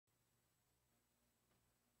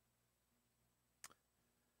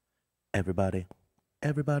Everybody,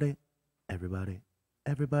 everybody, everybody,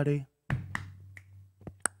 everybody.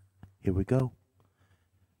 Here we go.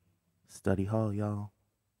 Study hall, y'all.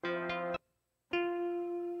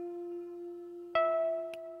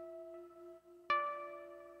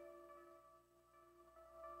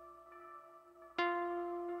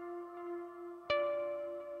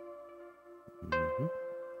 hmm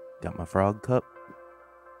Got my frog cup.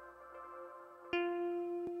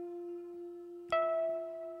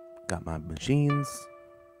 Got my machines.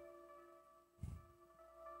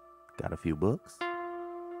 Got a few books.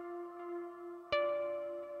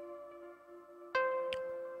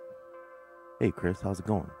 Hey, Chris, how's it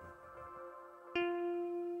going?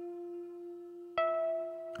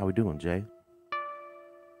 How we doing, Jay?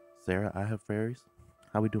 Sarah, I have fairies.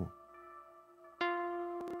 How we doing?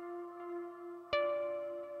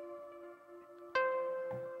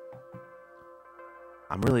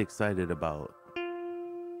 I'm really excited about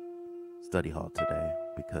study hall today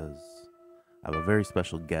because I have a very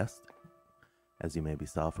special guest, as you maybe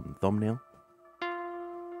saw from the thumbnail.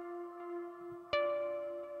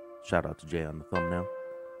 Shout out to Jay on the thumbnail.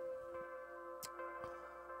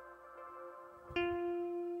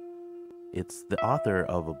 It's the author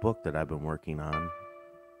of a book that I've been working on,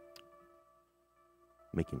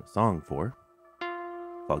 making a song for,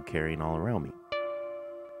 called Carrying All Around Me.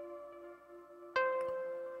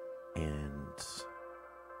 And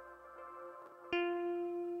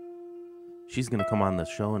she's going to come on the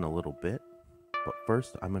show in a little bit. But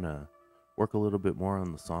first, I'm going to work a little bit more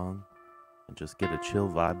on the song and just get a chill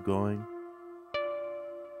vibe going.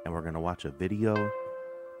 And we're going to watch a video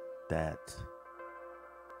that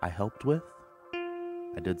I helped with.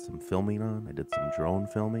 I did some filming on. I did some drone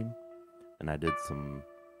filming. And I did some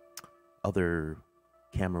other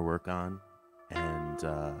camera work on. And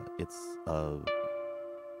it's a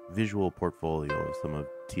visual portfolio of some of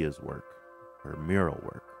Tia's work, her mural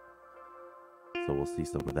work. So we'll see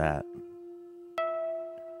some of that.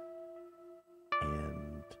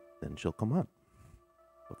 And then she'll come on.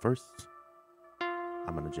 But first,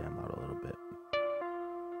 I'm going to jam out a little bit.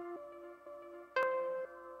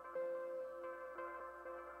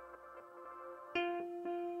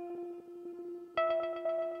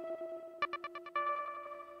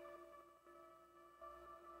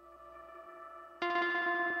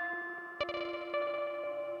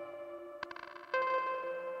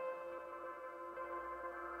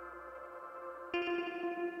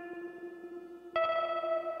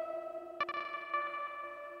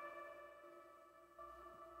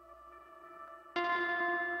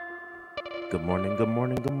 Good morning, good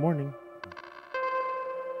morning, good morning.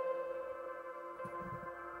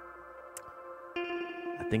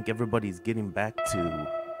 I think everybody's getting back to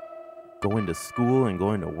going to school and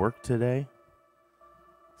going to work today.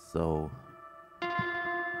 So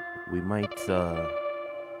we might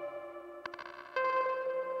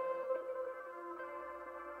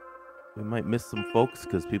miss some folks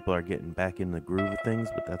because people are getting back in the groove of things,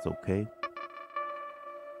 but that's okay.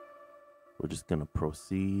 We're just gonna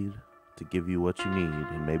proceed to give you what you need,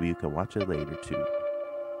 and maybe you can watch it later too.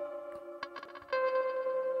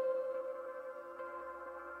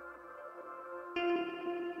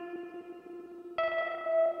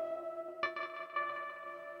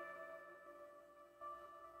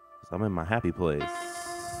 So I'm in my happy place.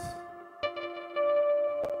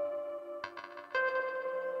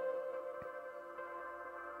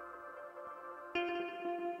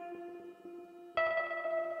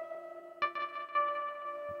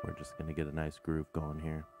 We're just gonna get a nice groove going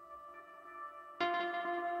here.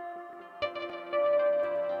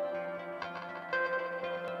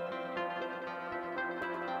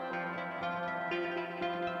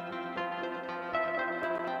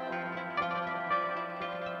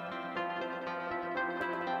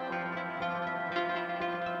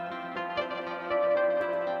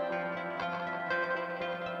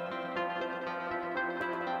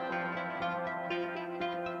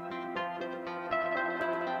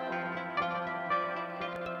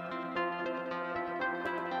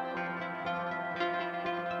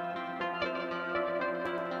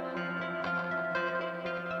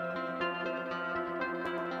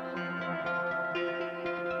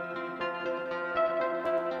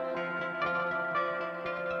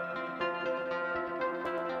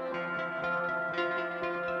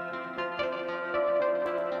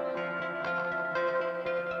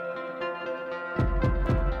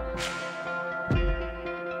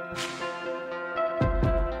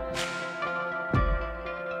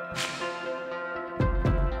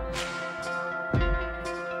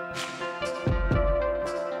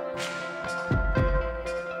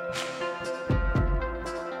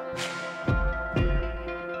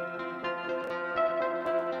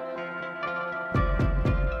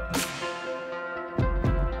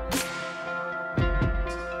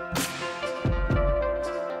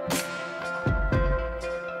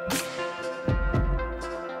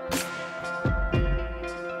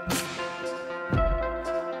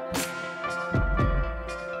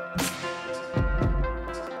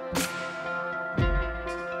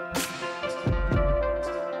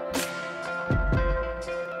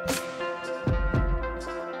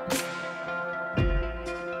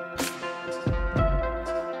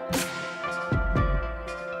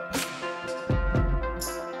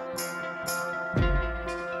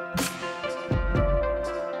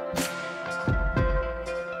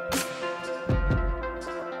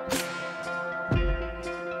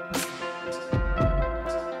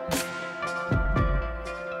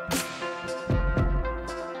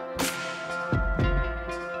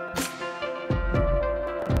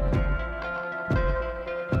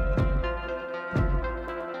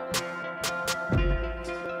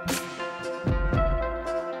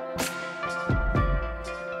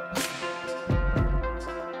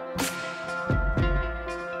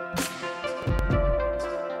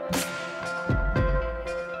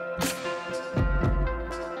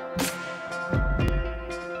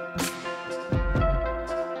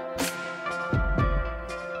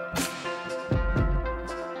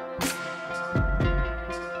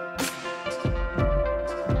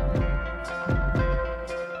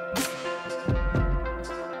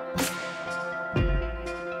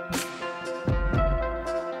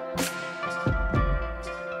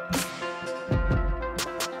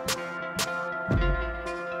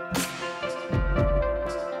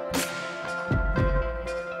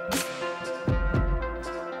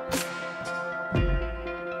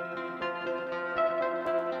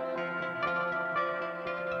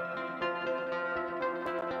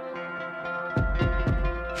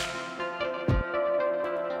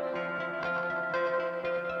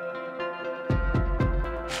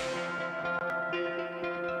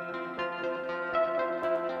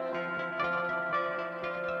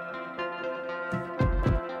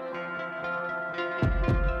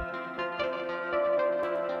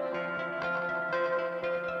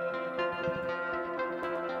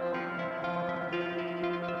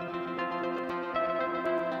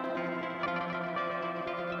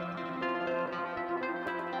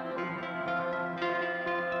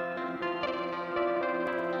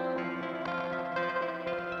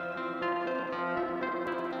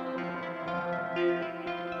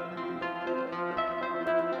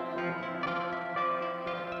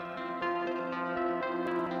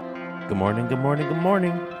 Good morning, good morning, good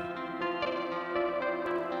morning.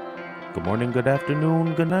 Good morning, good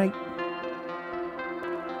afternoon, good night.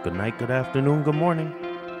 Good night, good afternoon, good morning.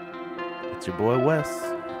 It's your boy Wes.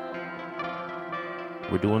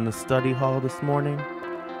 We're doing the study hall this morning.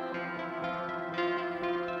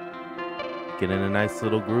 Getting a nice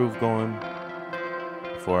little groove going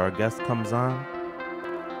before our guest comes on.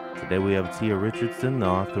 Today we have Tia Richardson, the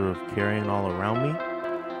author of Carrying All Around Me.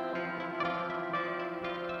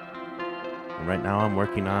 And right now I'm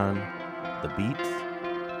working on the beats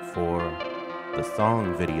for the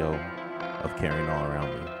song video of Carrying All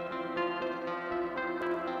Around Me.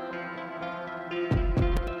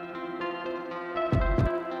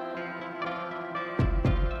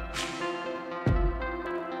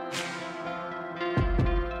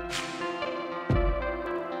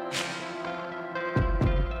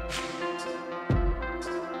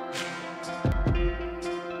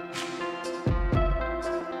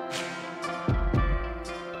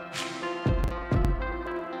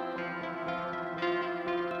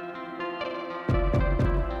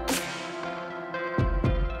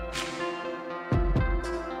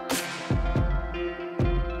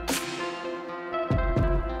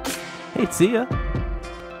 Hey, Tia.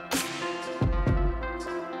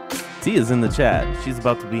 Tia's in the chat. She's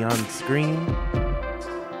about to be on screen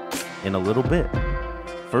in a little bit.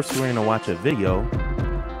 First, we're going to watch a video.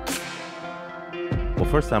 Well,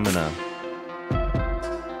 first I'm going to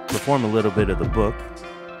perform a little bit of the book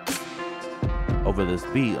over this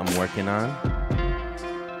beat I'm working on.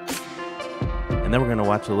 And then we're going to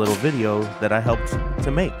watch a little video that I helped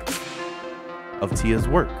to make of Tia's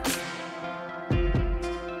work.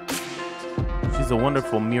 She's a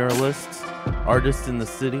wonderful muralist, artist in the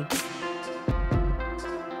city,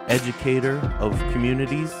 educator of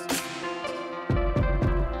communities,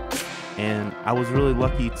 and I was really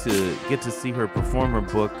lucky to get to see her perform her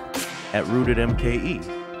book at Rooted MKE,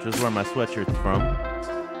 which is where my sweatshirt's from.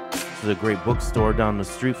 This is a great bookstore down the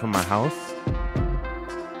street from my house,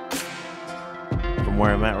 from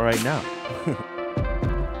where I'm at right now.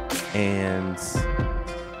 And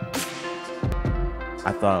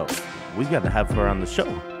I thought, we got to have her on the show,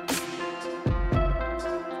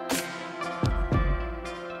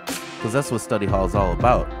 because that's what study hall is all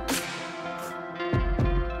about.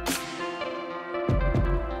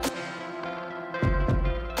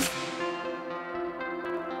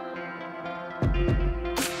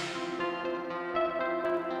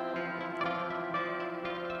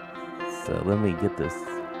 So let me get this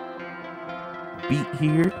beat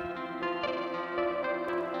here.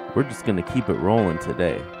 We're just gonna keep it rolling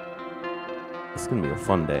today. It's gonna be a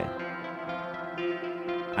fun day.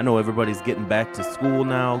 I know everybody's getting back to school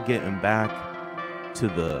now, getting back to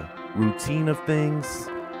the routine of things.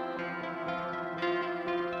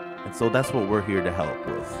 And so that's what we're here to help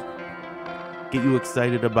with. Get you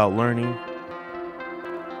excited about learning,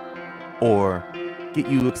 or get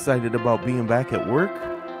you excited about being back at work.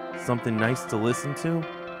 Something nice to listen to,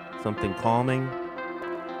 something calming.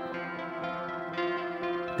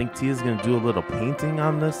 I think Tia's gonna do a little painting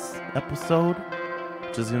on this episode,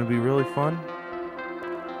 which is gonna be really fun,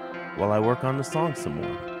 while I work on the song some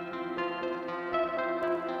more.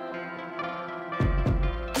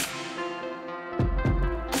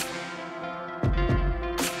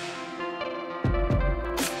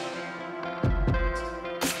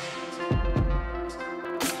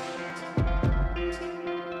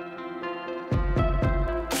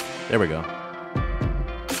 There we go.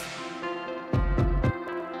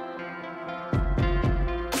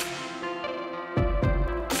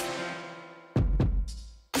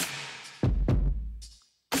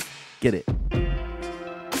 Get it.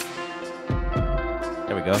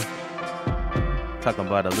 There we go. Talking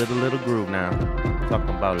about a little groove now.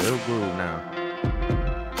 Talking about a little groove now.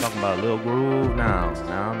 Talking about a little groove now.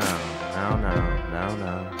 Now.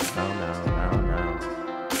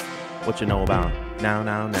 What you know about now.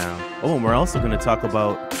 Oh, and we're also going to talk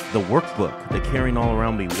about the workbook, the Carrying All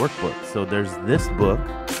Around Me workbook. So there's this book,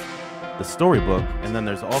 the storybook, and then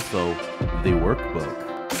there's also the workbook,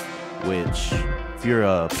 which, if you're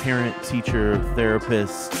a parent, teacher,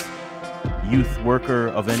 therapist, youth worker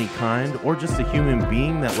of any kind, or just a human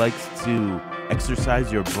being that likes to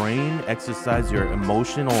exercise your brain, exercise your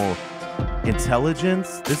emotional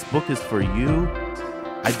intelligence, this book is for you.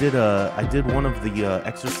 I did one of the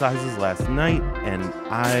exercises last night, and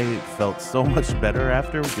I felt so much better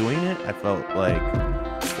after doing it. I felt like,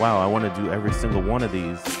 wow, I want to do every single one of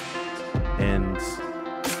these. And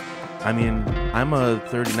I mean, I'm a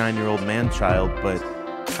 39-year-old man-child, but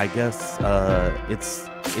I guess it's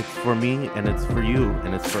for me, and it's for you,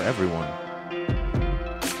 and it's for everyone.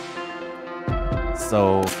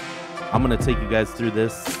 So I'm going to take you guys through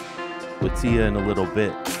this with Tia in a little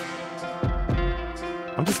bit.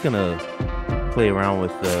 I'm just going to play around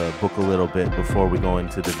with the book a little bit before we go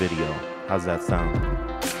into the video. How's that sound?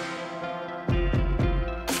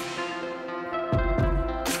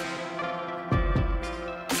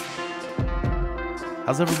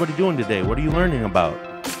 How's everybody doing today? What are you learning about?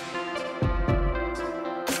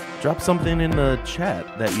 Drop something in the chat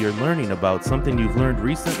that you're learning about, something you've learned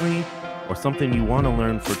recently or something you want to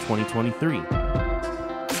learn for 2023.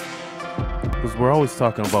 Because we're always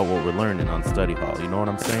talking about what we're learning on study hall, you know what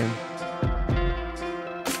I'm saying?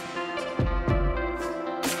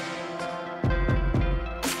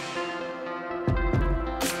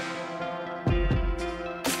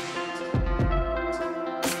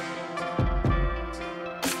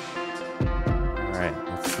 Alright,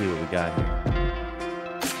 let's see what we got here.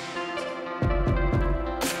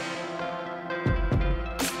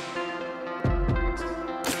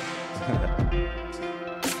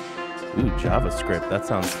 Ooh, JavaScript, that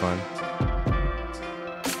sounds fun.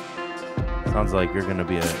 Sounds like you're gonna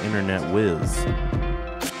be an internet whiz.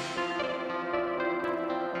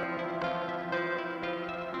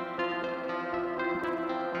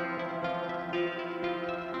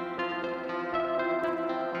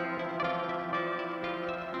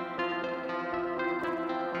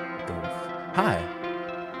 Hi,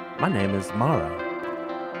 my name is Mara,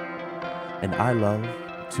 and I love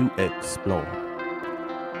to explore.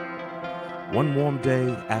 One warm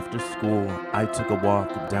day after school, I took a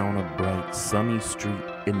walk down a bright, sunny street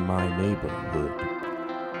in my neighborhood.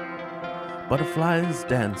 Butterflies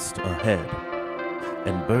danced ahead,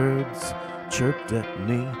 and birds chirped at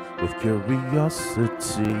me with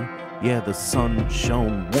curiosity. Yeah, the sun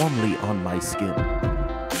shone warmly on my skin,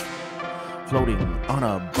 floating on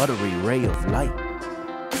a buttery ray of light.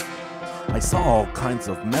 I saw all kinds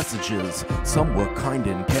of messages. Some were kind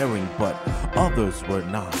and caring, but others were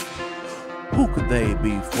not. Who could they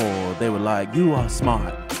be for? They were like, you are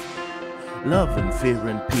smart, love and fear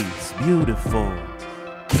and peace, beautiful,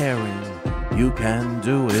 caring. You can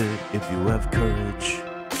do it if you have courage.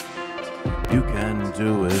 You can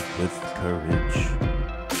do it with courage.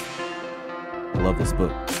 I love this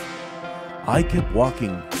book. I kept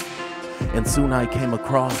walking, and soon I came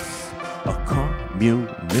across a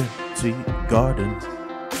community garden.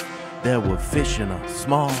 There were fish in a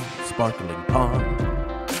small, sparkling pond,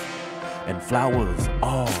 and flowers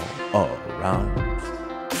all around.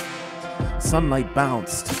 Sunlight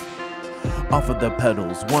bounced off of their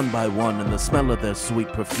petals one by one, and the smell of their sweet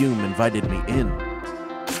perfume invited me in.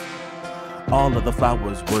 All of the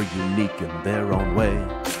flowers were unique in their own way.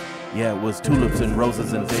 Yeah, it was tulips and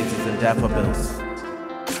roses and daisies and daffodils.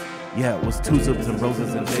 Yeah, it was tulips and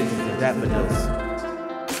roses and daisies and daffodils.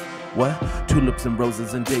 What? Tulips and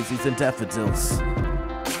roses and daisies and daffodils.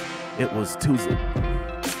 It was tulips,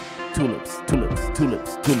 tulips,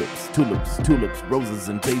 tulips, tulips, tulips, tulips, roses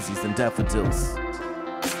and daisies and daffodils.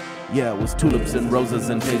 Yeah, it was tulips and roses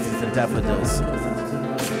and daisies and daffodils.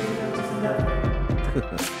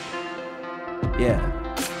 Yeah.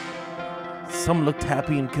 Some looked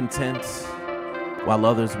happy and content, while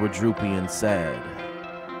others were droopy and sad.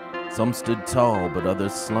 Some stood tall, but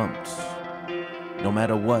others slumped. No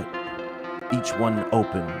matter what, each one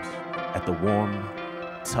opened at the warm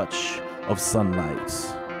touch of sunlight.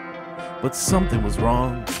 But something was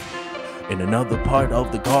wrong. In another part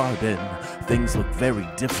of the garden, things looked very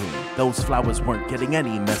different. Those flowers weren't getting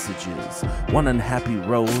any messages. One unhappy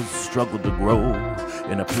rose struggled to grow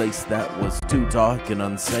in a place that was too dark and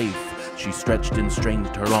unsafe. She stretched and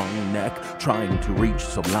strained her long neck, trying to reach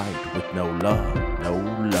some light with no love, no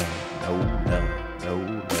love, no love, no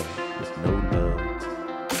love, with no love.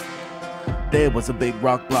 There was a big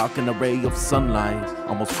rock blocking a ray of sunlight,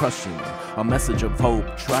 almost crushing. A message of hope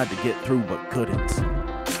tried to get through but couldn't.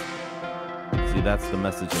 See, that's the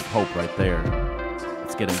message of hope right there.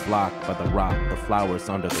 It's getting blocked by the rock, the flowers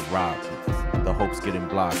under the rock. The hope's getting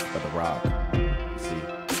blocked by the rock. See,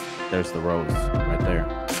 there's the rose right there.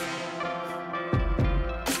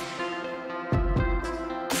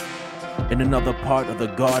 In another part of the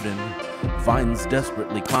garden, vines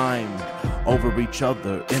desperately climbed over each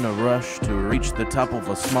other in a rush to reach the top of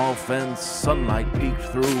a small fence. Sunlight peeked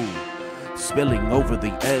through, spilling over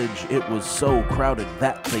the edge. It was so crowded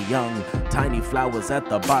that the young, tiny flowers at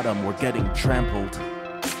the bottom were getting trampled.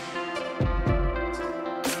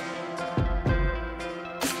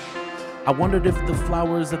 I wondered if the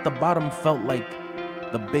flowers at the bottom felt like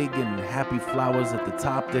the big and happy flowers at the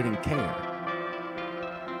top didn't care.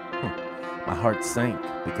 My heart sank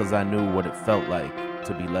because I knew what it felt like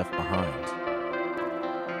to be left behind.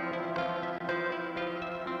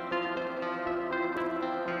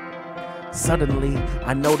 Suddenly,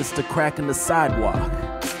 I noticed a crack in the sidewalk.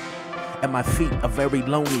 At my feet, a very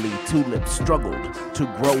lonely tulip struggled to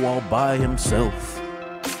grow all by himself.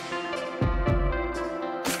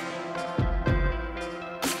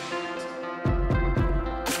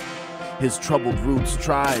 His troubled roots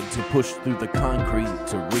tried to push through the concrete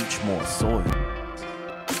to reach more soil.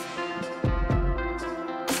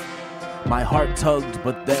 My heart tugged,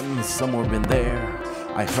 but then somewhere in there,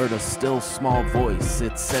 I heard a still small voice.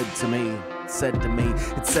 It said to me,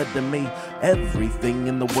 everything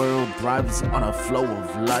in the world thrives on a flow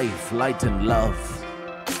of life, light and love.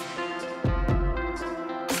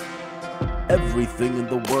 Everything in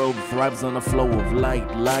the world thrives on a flow of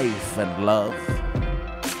light, life, and love.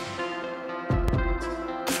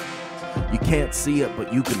 You can't see it,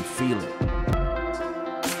 but you can feel it.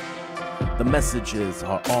 The messages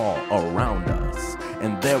are all around us,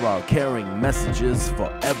 and there are caring messages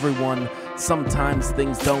for everyone. Sometimes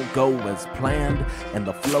things don't go as planned, and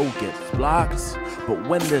the flow gets blocked, but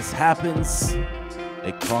when this happens,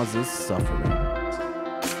 it causes suffering.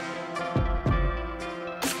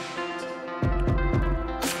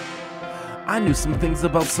 I knew some things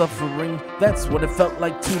about suffering. That's what it felt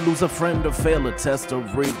like to lose a friend or fail a test or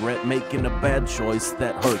regret making a bad choice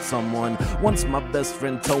that hurt someone. Once my best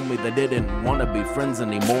friend told me they didn't want to be friends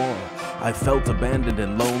anymore. I felt abandoned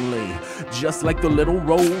and lonely, just like the little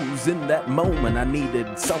rose. In that moment I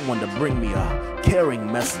needed someone to bring me a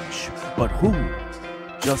caring message. But who?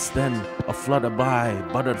 Just then a flutter by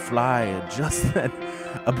butterfly. Just then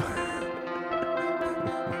a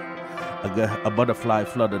butterfly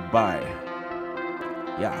fluttered by.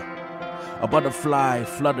 Yeah, a butterfly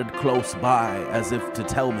fluttered close by as if to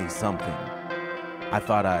tell me something. I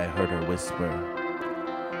thought I heard her whisper,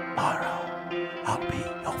 "Mara, I'll be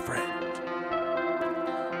your friend.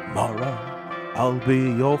 Mara, I'll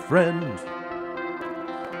be your friend."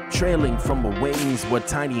 Trailing from her wings were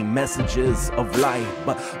tiny messages of light,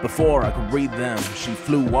 but before I could read them, she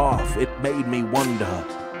flew off. It made me wonder,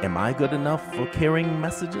 am I good enough for caring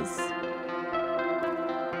messages?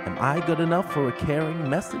 Am I good enough for a caring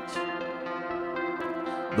message?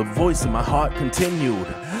 The voice in my heart continued.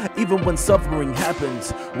 Even when suffering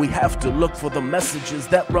happens, we have to look for the messages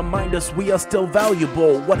that remind us we are still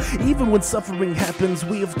valuable. Even when suffering happens,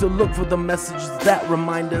 we have to look for the messages that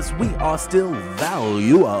remind us we are still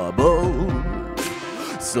valuable.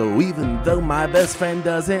 So even though my best friend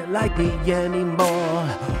doesn't like me anymore,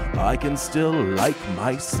 I can still like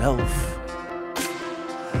myself.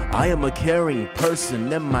 I am a caring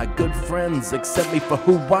person, and my good friends accept me for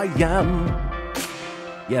who I am.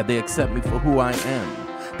 Yeah, they accept me for who I am.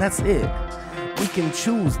 That's it. We can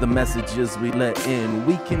choose the messages we let in.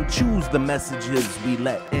 We can choose the messages we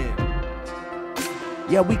let in.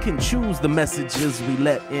 Yeah, we can choose the messages we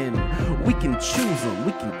let in. We can choose them.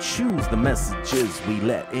 We can choose the messages we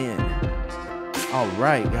let in. All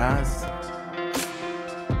right, guys.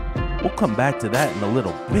 We'll come back to that in a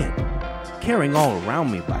little bit. Caring All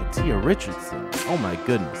Around Me by Tia Richardson. Oh my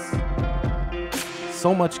goodness.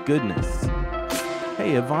 So much goodness.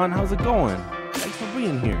 Hey Yvonne, how's it going? Thanks for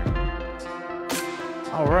being here.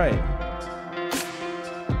 All right.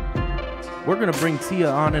 We're gonna bring Tia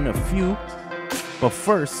on in a few, but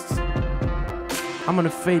first, I'm gonna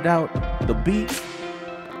fade out the beat,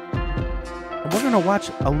 and we're gonna watch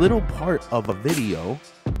a little part of a video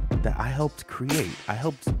that I helped create. I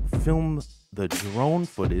helped film the drone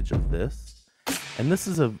footage of this, and this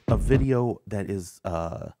is a video that is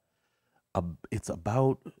it's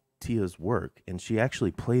about Tia's work, and she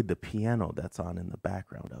actually played the piano that's on in the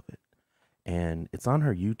background of it, and it's on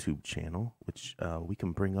her YouTube channel, which we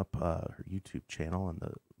can bring up her YouTube channel and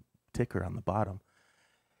the ticker on the bottom,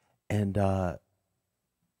 and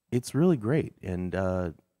it's really great. And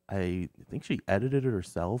I think she edited it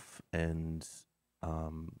herself, and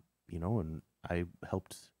you know, and I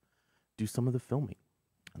helped do some of the filming.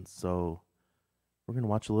 And so we're gonna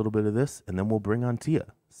watch a little bit of this, and then we'll bring on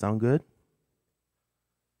Tia. Sound good?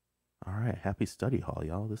 All right, happy study hall,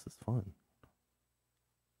 y'all. This is fun.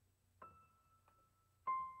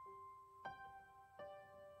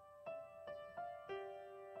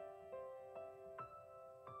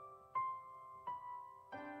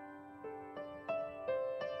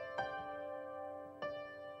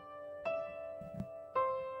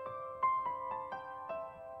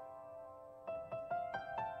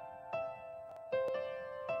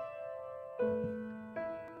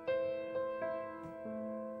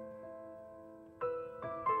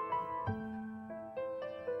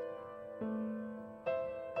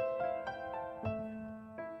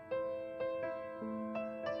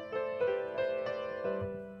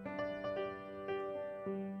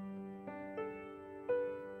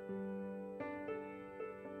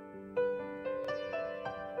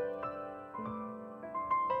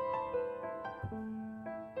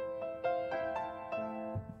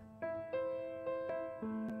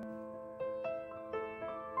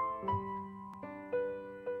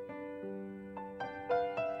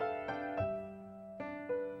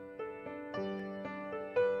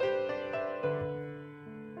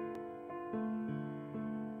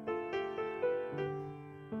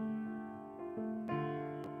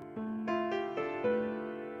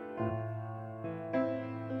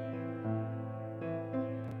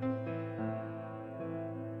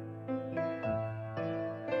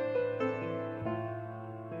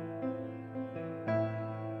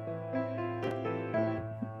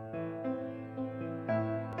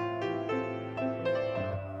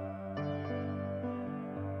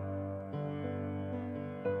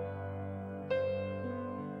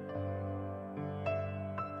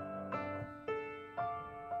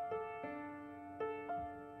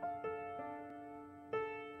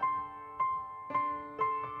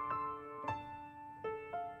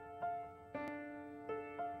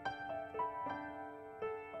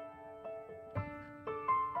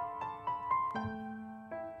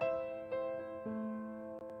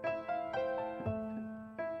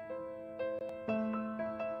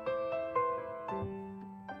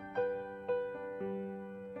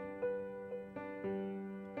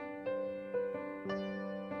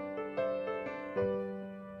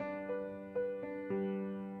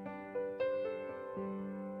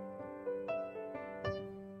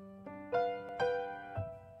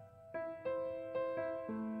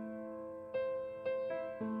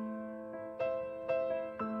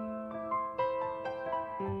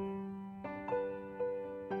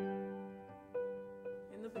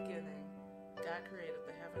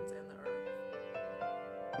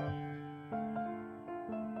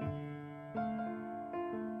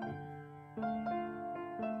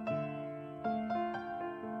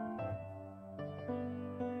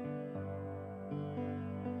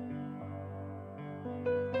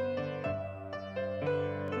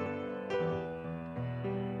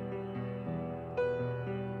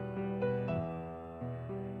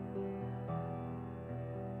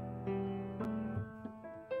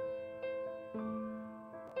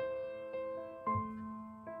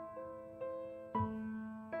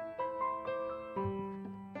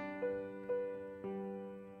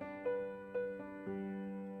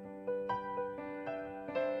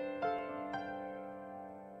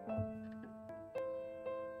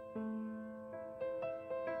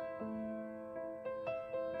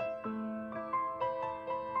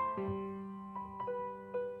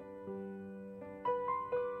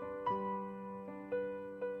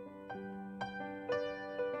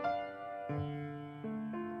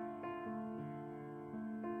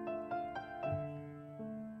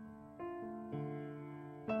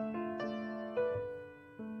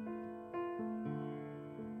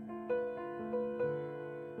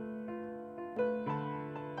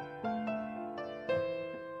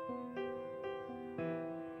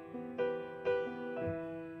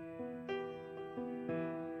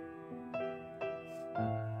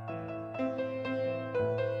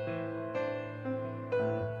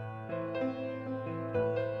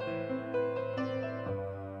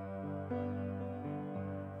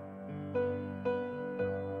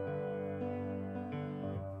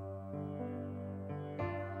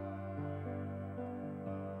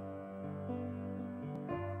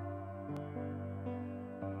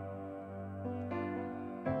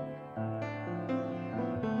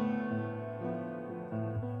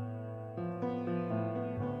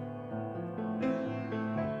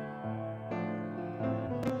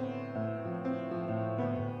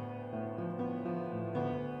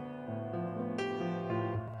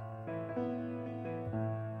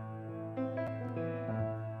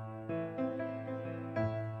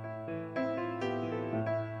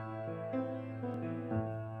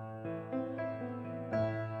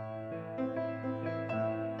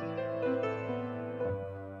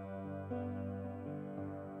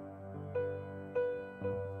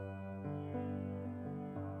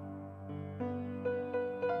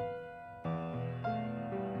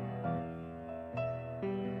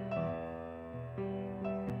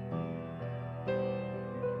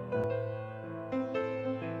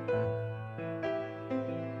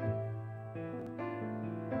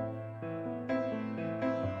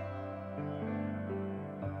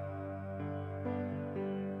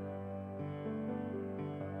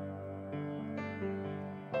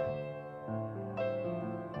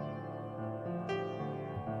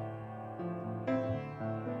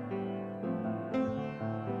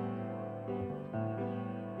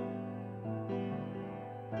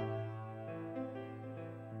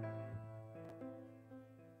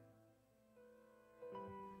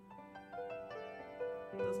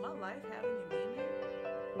 my life have any meaning?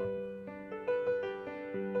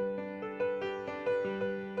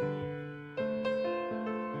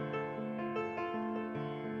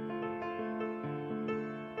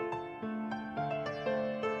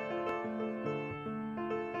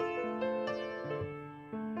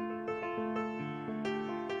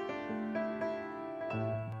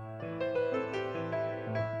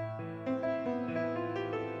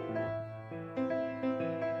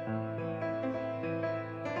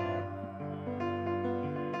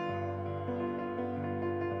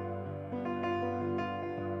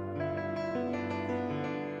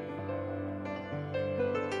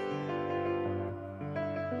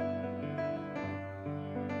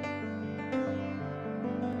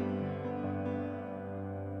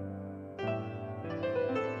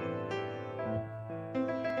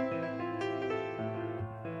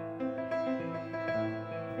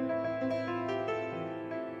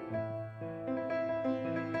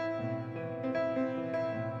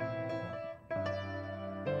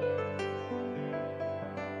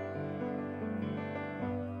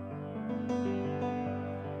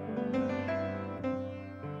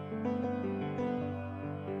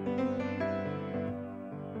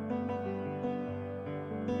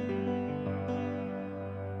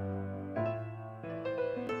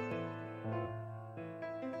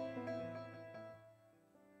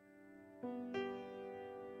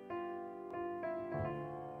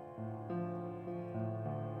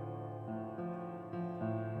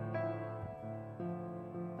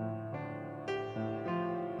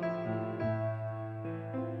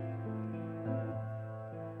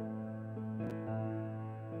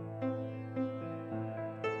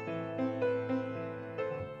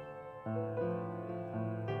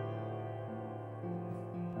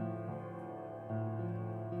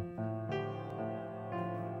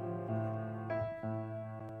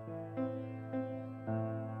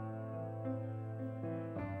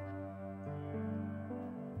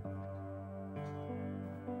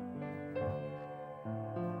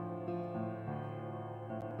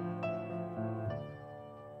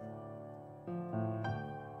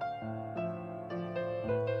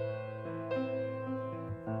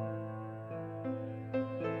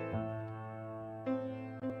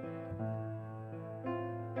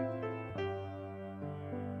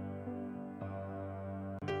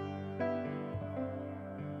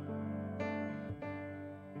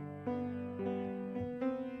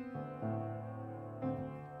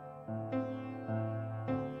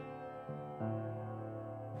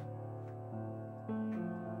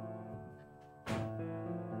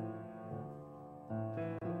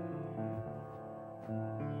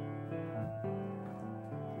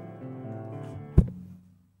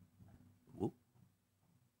 Whoop.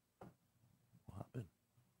 What happened?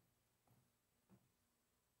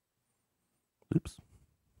 Oops.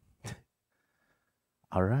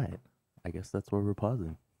 All right. I guess that's where we're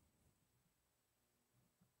pausing.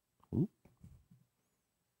 Oop.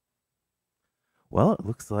 Well, it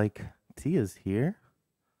looks like Tia's here.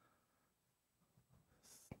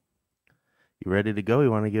 You ready to go?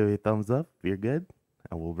 You want to give me a thumbs up if you're good?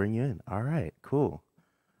 And we'll bring you in. All right, cool.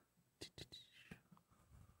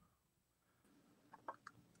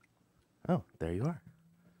 Oh, there you are.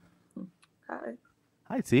 Hi.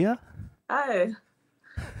 Hi, Tia. Hi.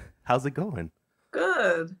 How's it going?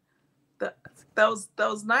 Good. That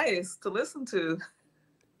was nice to listen to.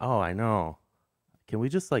 Oh, I know. Can we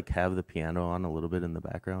just like have the piano on a little bit in the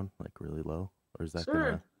background, like really low? Or is that Sure.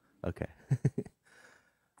 gonna okay.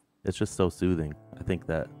 It's just so soothing. I think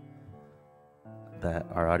that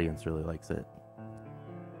our audience really likes it.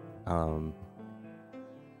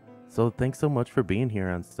 So thanks so much for being here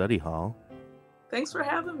on Study Hall. Thanks for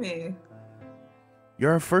having me.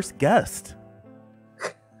 You're our first guest.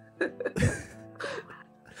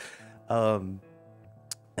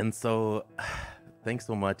 And so thanks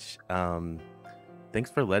so much. Thanks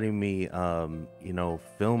for letting me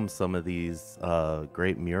film some of these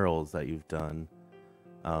great murals that you've done.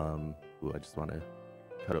 I just want to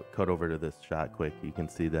cut over to this shot quick. You can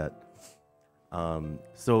see that.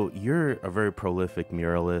 So you're a very prolific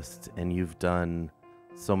muralist, and you've done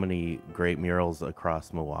so many great murals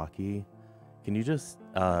across Milwaukee. Can you just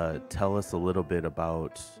tell us a little bit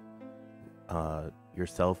about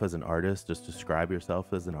yourself as an artist? Just describe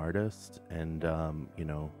yourself as an artist, and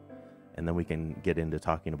and then we can get into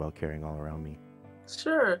talking about Caring All Around Me.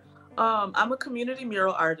 Sure. I'm a community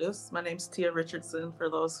mural artist. My name's Tia Richardson. For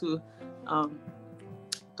those who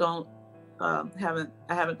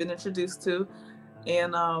haven't been introduced to,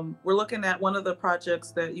 and we're looking at one of the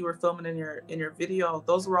projects that you were filming in your video.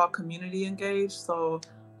 Those were all community engaged. So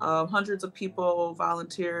hundreds of people,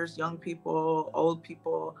 volunteers, young people, old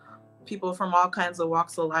people, people from all kinds of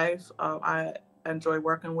walks of life. I enjoy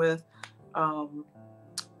working with. Um,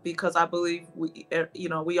 because I believe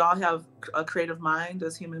we all have a creative mind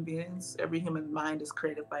as human beings. Every human mind is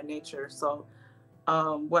creative by nature. So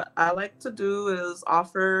what I like to do is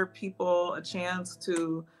offer people a chance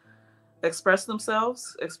to express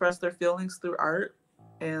themselves, express their feelings through art,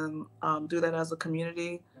 and do that as a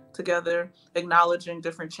community together, acknowledging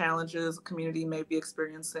different challenges a community may be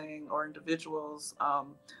experiencing or individuals.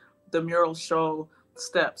 The murals show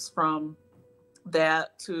steps from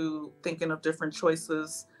that to thinking of different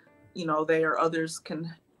choices, they or others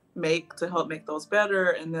can make to help make those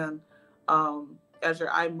better. And then as your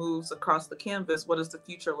eye moves across the canvas, what does the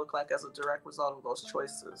future look like as a direct result of those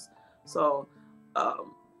choices? So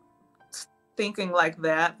um, thinking like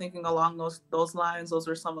that, thinking along those lines, those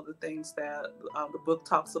are some of the things that the book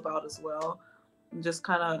talks about as well. And just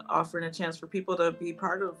kind of offering a chance for people to be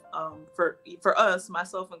part of, for us,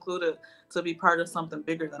 myself included, to be part of something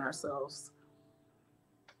bigger than ourselves.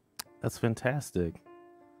 That's fantastic.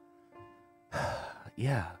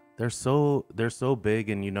 Yeah, they're so big,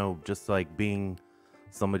 and just like being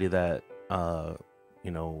somebody that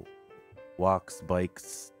you know walks,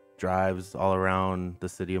 bikes, drives all around the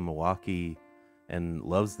city of Milwaukee and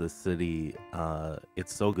loves this city.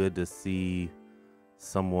 It's so good to see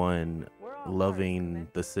someone loving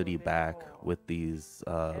the city back with these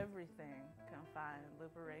Everything can find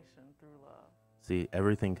liberation through love. see,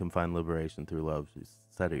 everything can find liberation through love. You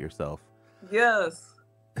said it yourself. Yes.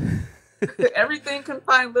 Everything can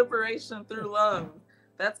find liberation through love.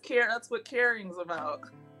 That's care. That's what caring's about.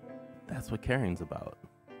 That's what caring's about.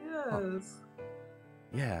 Yes.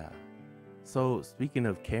 Yeah. So speaking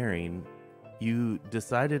of caring, you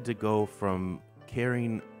decided to go from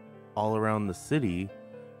caring all around the city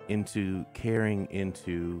into caring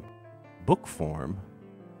into book form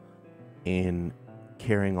in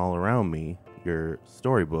Caring All Around Me, your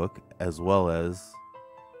storybook, as well as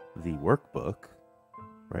the workbook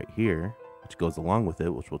right here, which goes along with it,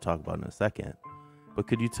 which we'll talk about in a second. But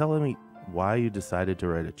could you tell me why you decided to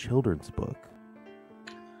write a children's book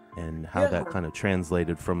and how that kind of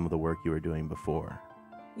translated from the work you were doing before?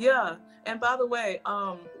 Yeah. And by the way,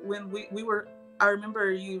 when we were, I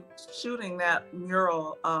remember you shooting that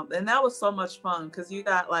mural, and that was so much fun because you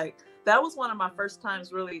got that was one of my first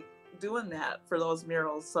times really doing that for those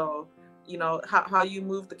murals. So, how you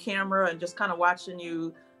moved the camera and just kind of watching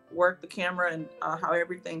you work the camera and how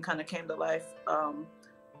everything kind of came to life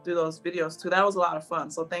through those videos too. That was a lot of fun.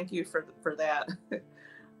 So thank you for that.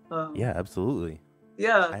 Yeah, absolutely.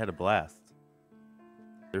 Yeah. I had a blast.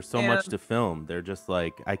 There's so much to film. They're just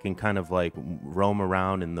like, I can kind of like roam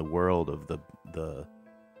around in the world of the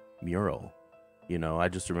mural. I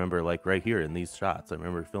just remember like right here in these shots, I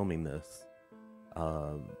remember filming this.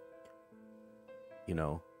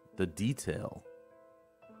 The detail,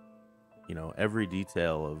 every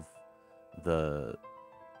detail of the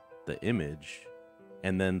image,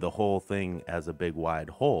 and then the whole thing as a big wide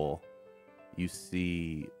whole, you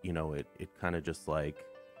see, it kind of just like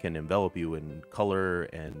can envelop you in color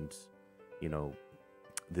and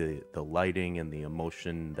the lighting and the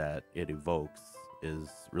emotion that it evokes is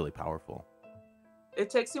really powerful. It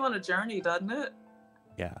takes you on a journey, doesn't it?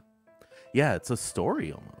 Yeah, it's a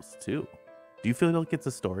story almost too. Do you feel like it's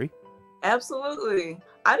a story? Absolutely.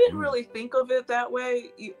 I didn't really think of it that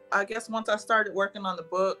way. I guess once I started working on the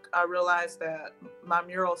book, I realized that my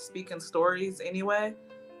murals speak in stories anyway,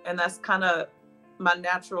 and that's kind of my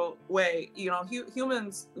natural way.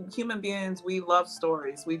 Human beings, we love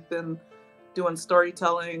stories. We've been doing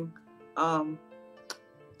storytelling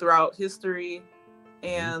throughout history,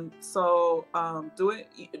 and so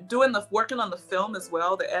working on the film as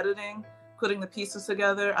well, the editing, putting the pieces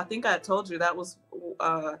together. I think I told you that was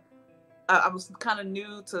I was kind of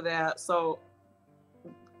new to that, so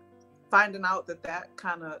finding out that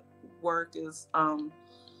kind of work is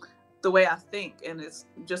the way I think, and it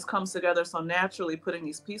just comes together so naturally, putting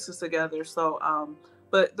these pieces together. So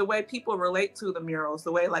but the way people relate to the murals,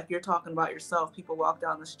 the way like you're talking about yourself, people walk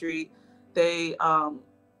down the street, they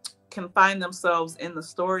can find themselves in the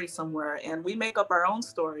story somewhere, and we make up our own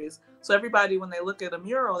stories. So everybody, when they look at a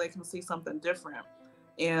mural, they can see something different.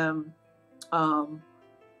 And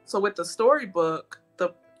so with the storybook,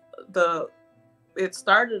 it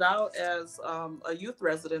started out as a youth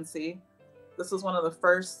residency. This was one of the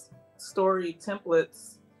first story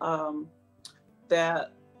templates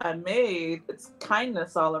that I made. It's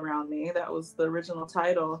Kindness All Around Me. That was the original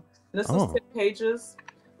title. And this was 10 pages.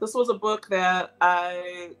 This was a book that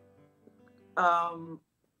I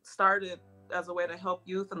started as a way to help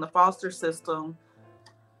youth in the foster system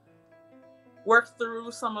worked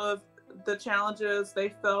through some of the challenges they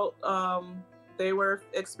felt they were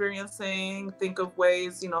experiencing. Think of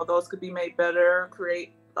ways, those could be made better.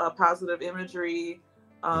 Create positive imagery,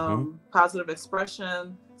 Mm-hmm. positive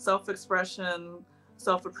expression, self-expression,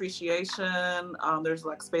 self-appreciation. There's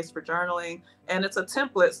like space for journaling, and it's a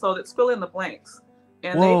template, so it's fill in the blanks.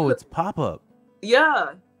 And they Whoa, put, it's pop-up.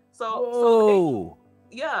 yeah. So they, Whoa.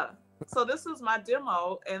 yeah. So this is my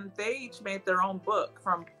demo, and they each made their own book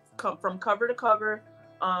from cover to cover.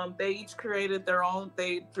 They each created their own.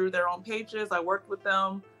 They drew their own pages. I worked with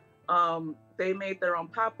them. They made their own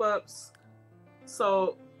pop-ups.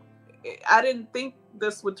 So I didn't think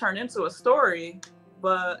this would turn into a story,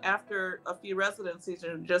 but after a few residencies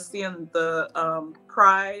and just seeing the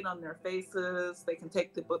pride on their faces, they can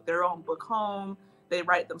take their own book home. They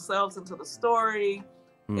write themselves into the story.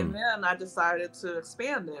 And then I decided to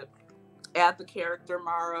expand it, add the character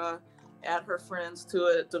Mara, add her friends to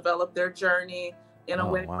it, develop their journey in a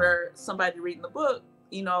way where somebody reading the book,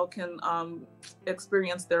 can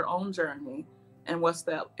experience their own journey and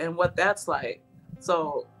what that's like.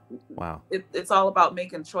 So Wow. It's all about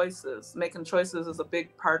making choices. Making choices is a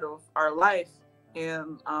big part of our life,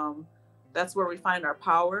 and that's where we find our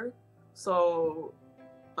power. So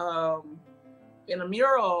in a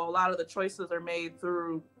mural, a lot of the choices are made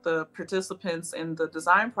through the participants in the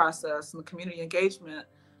design process and the community engagement.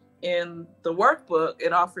 In the workbook,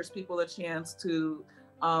 it offers people a chance to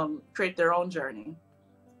create their own journey.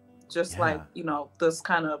 Just like, this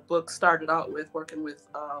kind of book started out with working with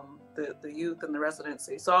the youth and the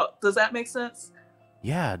residency. So does that make sense?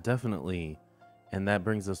 Yeah, definitely. And that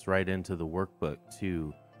brings us right into the workbook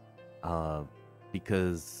too.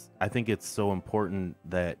 Because I think it's so important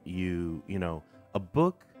that a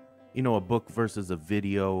book versus a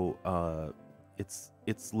video,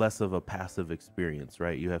 it's less of a passive experience,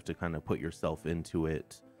 right? You have to kind of put yourself into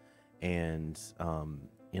it, and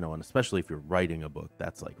and especially if you're writing a book,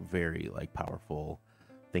 that's like very like powerful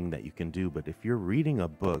thing that you can do. But if you're reading a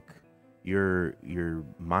book, your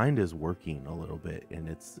mind is working a little bit, and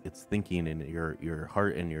it's thinking, and your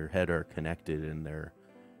heart and your head are connected, and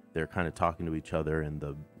they're kind of talking to each other, and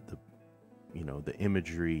the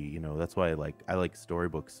imagery, that's why I like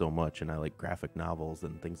storybooks so much, and I like graphic novels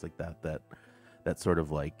and things like that sort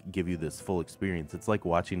of like give you this full experience. It's like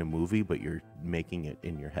watching a movie, but you're making it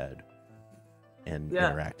in your head and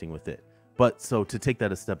interacting with it. But so to take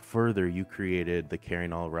that a step further, you created the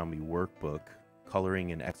Caring All Around Me workbook,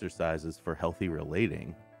 coloring and exercises for healthy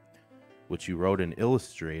relating, which you wrote and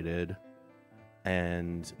illustrated.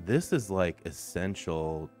 And this is like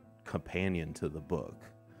essential companion to the book.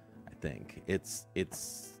 I think it's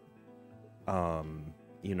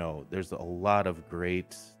there's a lot of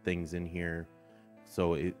great things in here.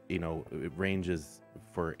 So it ranges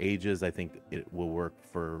for ages. I think it will work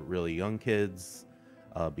for really young kids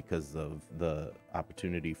because of the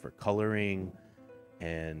opportunity for coloring.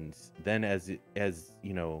 And then as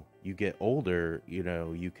you get older,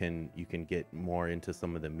 you can get more into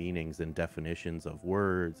some of the meanings and definitions of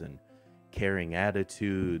words, and caring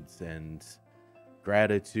attitudes, and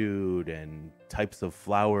gratitude, and types of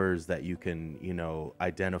flowers that you can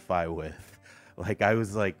identify with. Like I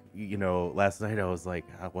was like, last night I was like,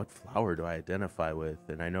 what flower do I identify with?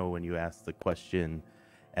 And I know when you asked the question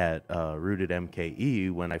at Rooted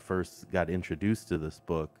MKE, when I first got introduced to this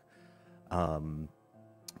book, I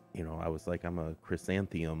was like, I'm a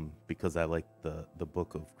chrysanthemum because I like the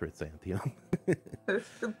book of chrysanthemum.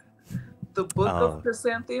 The book of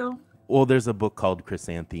chrysanthemum? Well, there's a book called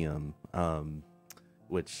Chrysanthemum,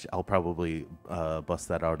 which I'll probably bust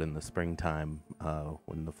that out in the springtime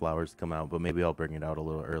when the flowers come out, but maybe I'll bring it out a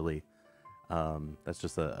little early. That's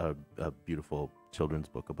just a beautiful children's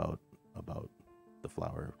book about the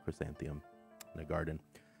flower chrysanthemum in a garden.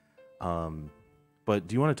 But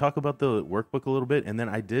do you want to talk about the workbook a little bit? And then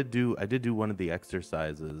I did do one of the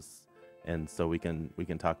exercises, and so we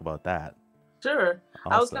can talk about that. Sure.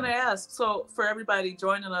 Awesome. I was going to ask, so for everybody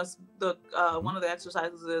joining us, the one of the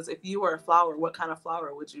exercises is, if you were a flower, what kind of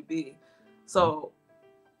flower would you be? So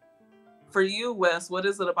for you, Wes, what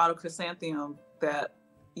is it about a chrysanthemum that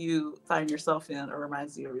you find yourself in or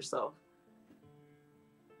reminds you of yourself?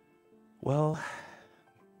 Well,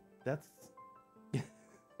 that's...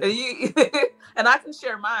 and I can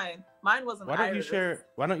share mine. Mine was an iris.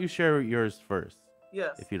 Why don't you share yours first?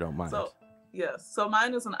 Yes. If you don't mind. So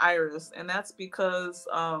mine is an iris, and that's because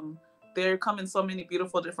they come in so many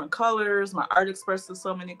beautiful different colors. My art expresses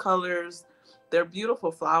so many colors. They're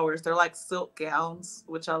beautiful flowers. They're like silk gowns,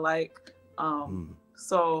 which I like.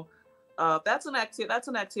 So that's an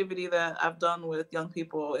activity that I've done with young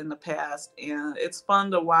people in the past, and it's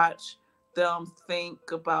fun to watch them think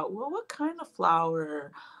about, well, what kind of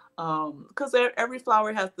flower? Because every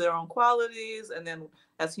flower has their own qualities, and then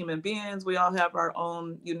as human beings, we all have our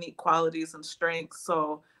own unique qualities and strengths.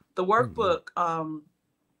 So the Hmm. workbook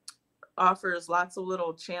offers lots of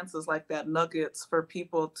little chances like that, nuggets for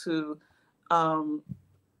people to um,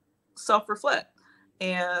 self-reflect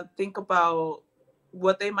and think about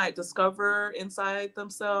what they might discover inside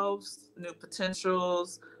themselves, new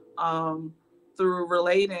potentials, um, through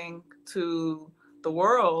relating to the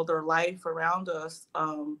world or life around us.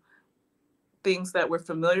 Things that we're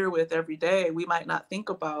familiar with every day, we might not think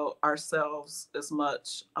about ourselves as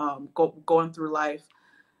much, going through life.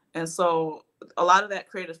 And so a lot of that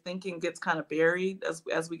creative thinking gets kind of buried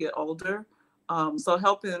as we get older. So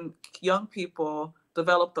helping young people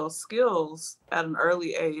develop those skills at an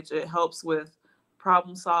early age, it helps with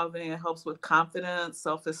problem solving, it helps with confidence,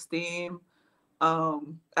 self-esteem.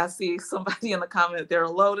 I see somebody in the comment there,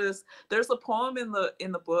 a lotus. There's a poem in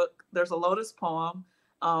the book. There's a lotus poem,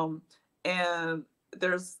 um, and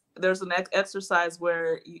there's an exercise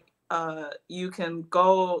where you can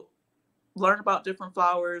go learn about different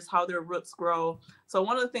flowers, how their roots grow. So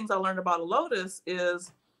one of the things I learned about a lotus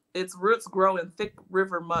is its roots grow in thick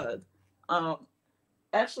river mud. Um,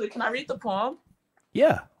 Actually, can I read the poem?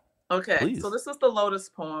 Yeah, Okay, so please. this is the lotus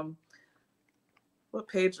poem. What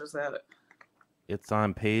page is that? It's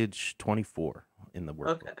on page 24 in the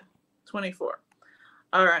Okay, workbook. 24.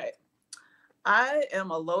 All right. I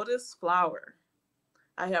am a lotus flower.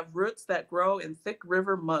 I have roots that grow in thick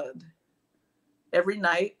river mud. Every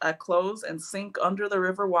night I close and sink under the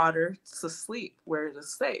river water to sleep where it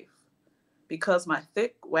is safe, because my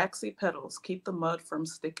thick, waxy petals keep the mud from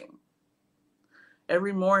sticking.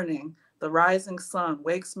 Every morning, the rising sun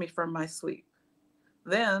wakes me from my sleep.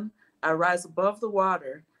 Then I rise above the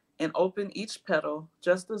water and open each petal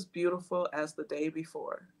just as beautiful as the day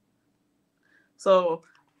before. So,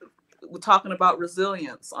 we're talking about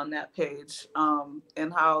resilience on that page,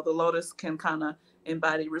 and how the lotus can kind of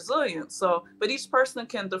embody resilience. So, but each person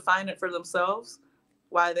can define it for themselves,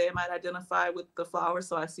 why they might identify with the flower.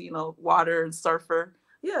 So I see, water and surfer.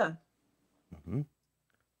 Yeah. Hmm.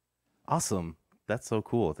 Awesome. That's so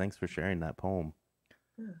cool. Thanks for sharing that poem.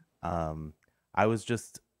 Yeah. Um, I was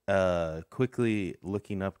just quickly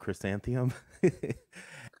looking up chrysanthemum,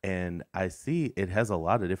 and I see it has a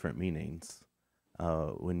lot of different meanings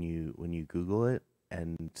when you Google it,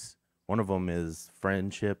 and one of them is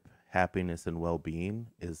friendship, happiness, and well-being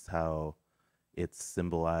is how it's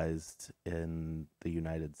symbolized in the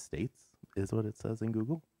United States, is what it says in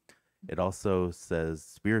Google. It also says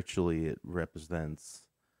spiritually it represents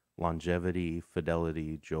longevity,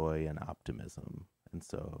 fidelity, joy, and optimism. And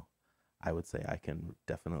so I would say I can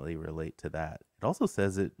definitely relate to that. It also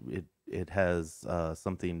says it has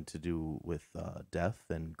something to do with death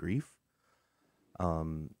and grief.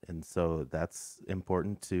 And so that's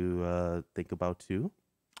important to think about too.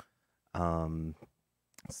 Um,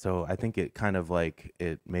 so I think it kind of like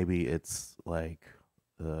it maybe it's like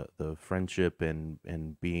the friendship and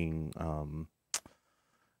being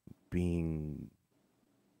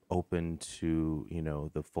open to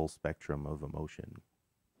the full spectrum of emotion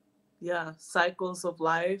Yeah, cycles of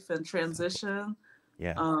life and cycle. transition.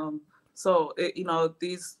 Yeah. Um, so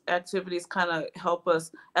these activities kind of help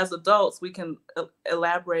us as adults. We can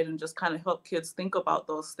elaborate and just kind of help kids think about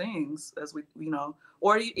those things as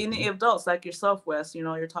or any Hmm. adults like yourself, Wes.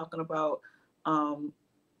 You're talking about, um,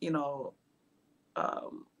 you know,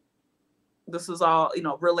 um, this is all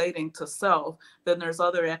relating to self. Then there's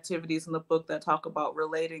other activities in the book that talk about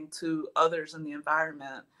relating to others in the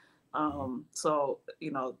environment. Hmm. So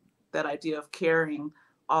that idea of caring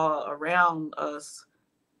all around us,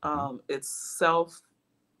 Hmm. it's self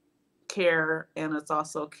care, and it's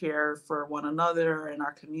also care for one another and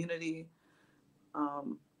our community.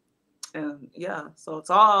 um, and yeah, so it's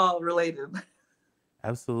all related.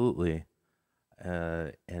 Absolutely.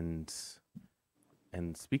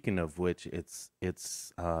 And speaking of which, it's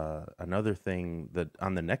another thing that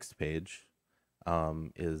on the next page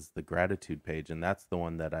is the gratitude page, and that's the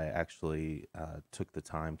one that I actually took the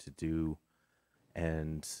time to do,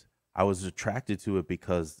 and I was attracted to it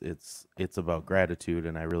because it's about gratitude,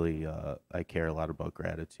 and I really I care a lot about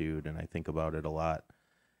gratitude, and I think about it a lot,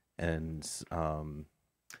 and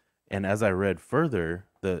and as I read further,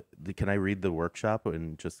 the can I read the workshop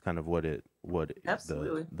and just kind of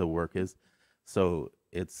Absolutely. the work is? So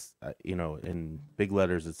it's in big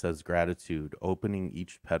letters it says gratitude, opening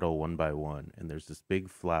each petal one by one, and there's this big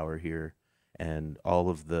flower here, and all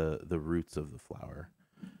of the roots of the flower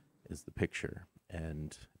is the picture,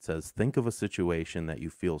 and it says think of a situation that you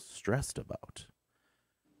feel stressed about.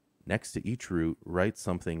 Next to each root, write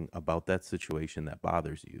something about that situation that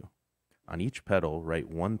bothers you. On each petal, write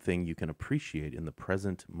one thing you can appreciate in the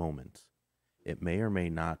present moment. It may or may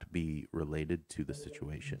not be related to the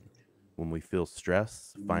situation. When we feel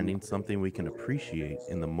stress, finding something we can appreciate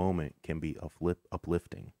in the moment can be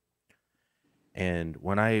uplifting. And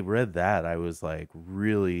when I read that, I was like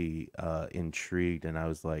really intrigued, and I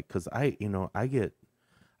was like, because I get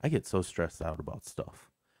so stressed out about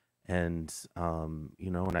stuff, and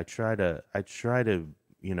and I try to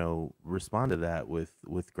respond to that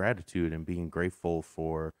with gratitude and being grateful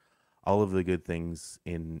for all of the good things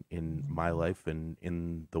in my life and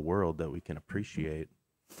in the world that we can appreciate.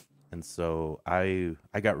 And so I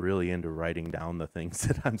got really into writing down the things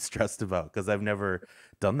that I'm stressed about because I've never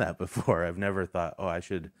done that before. I've never thought, oh, I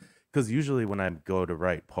should, because usually when I go to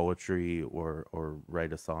write poetry or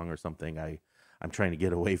write a song or something, I'm trying to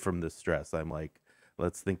get away from the stress. I'm like,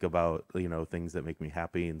 let's think about things that make me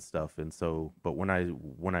happy and stuff. And so, but when I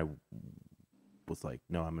was like,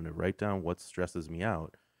 no, I'm going to write down what stresses me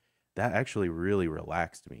out. That actually really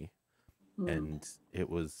relaxed me, Mm. and it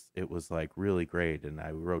was like really great. And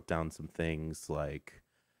I wrote down some things like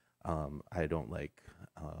I don't like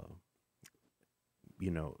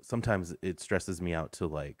sometimes it stresses me out to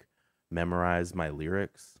like memorize my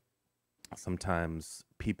lyrics. Sometimes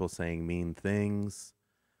people saying mean things.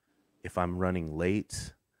 If I'm running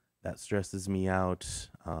late, that stresses me out.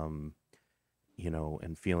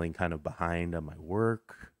 And feeling kind of behind on my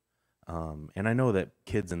work. And I know that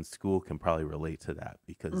kids in school can probably relate to that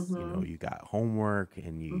because Mhm. you got homework,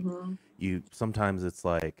 and you Mhm. you sometimes it's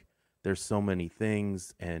like there's so many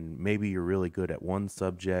things, and maybe you're really good at one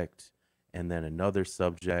subject, and then another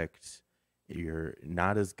subject you're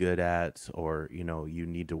not as good at, or you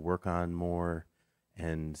need to work on more,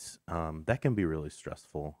 and that can be really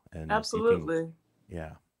stressful, and you can, Absolutely.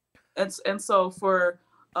 yeah. And so for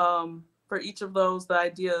each of those, the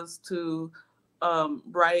idea is to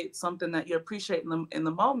write something that you appreciate in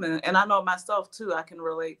the moment. And I know myself too. I can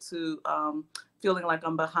relate to feeling like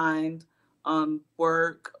I'm behind on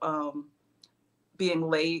work, being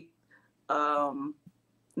late, um,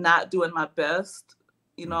 not doing my best.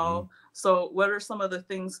 You Hmm. know. So, what are some of the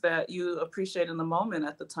things that you appreciate in the moment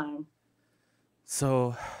at the time?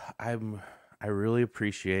 So I'm I really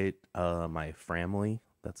appreciate my family.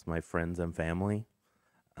 That's my friends and family.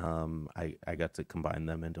 I got to combine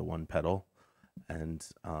them into one pedal, and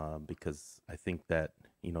because I think that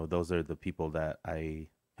those are the people that I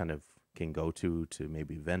kind of can go to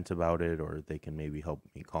maybe vent about it, or they can maybe help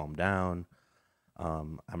me calm down.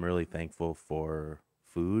 I'm really thankful for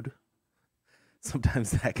food.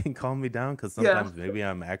 Sometimes that can calm me down because Yeah, sometimes maybe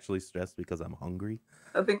I'm actually stressed because I'm hungry.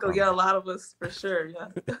 I think Um, yeah, a lot of us for sure. Yeah,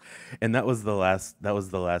 and that was the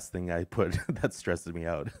last thing I put that stresses me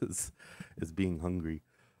out is being hungry.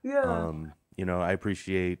 yeah. I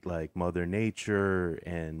appreciate like Mother Nature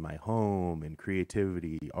and my home and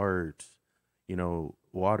creativity, art,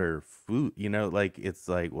 water, food, like it's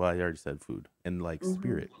like, well, I already said food, and like Hmm.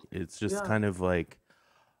 spirit. It's just Yeah. kind of like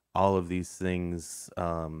all of these things,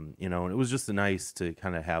 and it was just nice to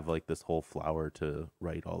kind of have like this whole flower to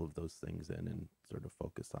write all of those things in and sort of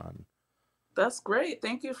focus on. That's great.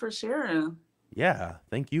 Thank you for sharing. Yeah,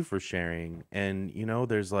 thank you for sharing. And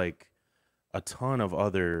there's like a ton of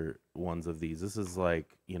other ones of these. This is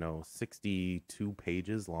like, 62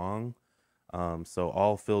 pages long. So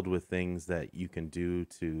all filled with things that you can do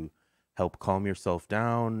to help calm yourself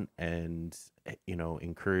down and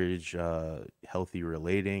encourage healthy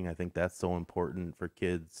relating. I think that's so important for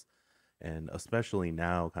kids, and especially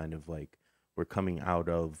now, kind of like we're coming out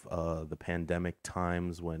of the pandemic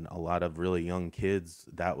times when a lot of really young kids,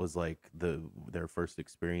 that was like their first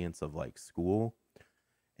experience of like school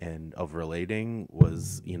and of relating,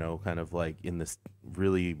 was kind of like in this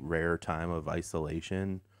really rare time of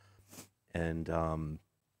isolation. And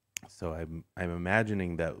so I'm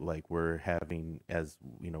imagining that like we're having, as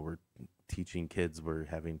we're teaching kids, we're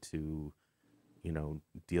having to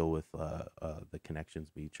deal with the connections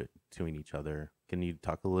between each other. Can you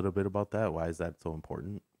talk a little bit about that? Why is that so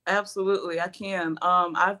important? Absolutely, I can.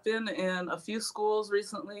 I've been in a few schools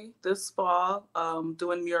recently this fall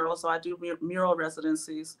doing murals. So I do mural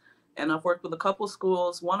residencies, and I've worked with a couple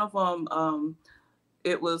schools. One of them,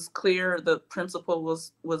 it was clear the principal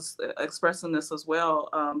was expressing this as well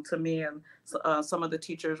to me, and some of the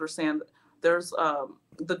teachers were saying there's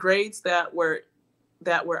the grades that were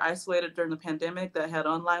isolated during the pandemic that had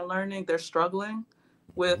online learning, they're struggling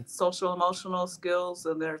with Hmm. social emotional skills,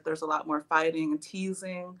 and there's a lot more fighting and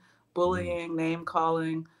teasing, Mm. bullying, name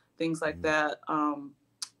calling, things like Mm. that.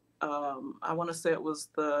 I want to say it was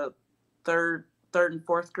the third and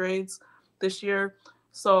fourth grades this year.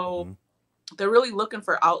 So Mm-hmm. they're really looking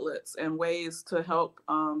for outlets and ways to help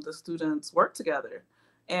the students work together.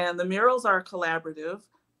 And the murals are collaborative.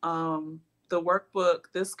 Um, the workbook,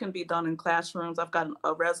 this can be done in classrooms. I've got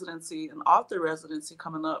a residency, an author residency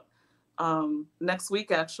coming up next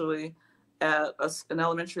week, actually, at an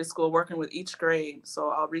elementary school, working with each grade. So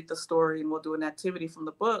I'll read the story and we'll do an activity from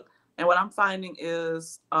the book. And what I'm finding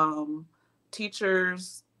is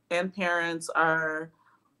teachers and parents are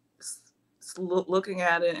looking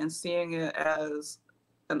at it and seeing it as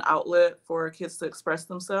an outlet for kids to express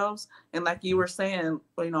themselves. And like you Mm-hmm. were saying,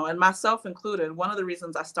 and myself included, one of the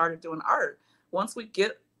reasons I started doing art, once we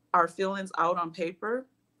get our feelings out on paper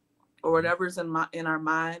or Mm-hmm. whatever's in our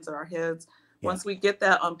minds or our heads, Yeah. once we get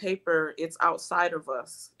that on paper, it's outside of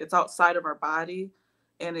us, it's outside of our body,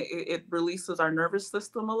 and it releases our nervous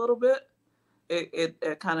system a little bit.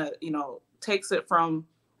 It kind of takes it from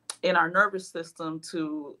in our nervous system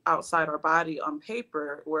to outside our body on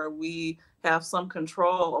paper, where we have some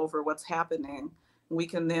control over what's happening. We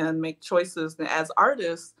can then make choices. And as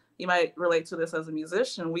artists, you might relate to this as a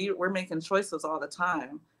musician, we're making choices all the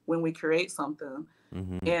time when we create something.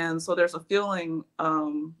 Mm-hmm. And so there's a feeling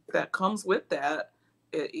that comes with that.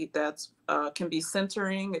 That's can be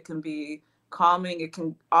centering, it can be calming, it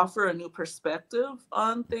can offer a new perspective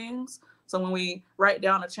on things. So when we write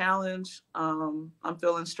down a challenge, I'm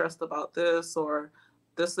feeling stressed about this, or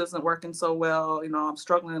this isn't working so well, I'm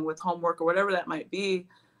struggling with homework or whatever that might be.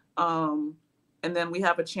 Um, and then we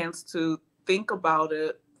have a chance to think about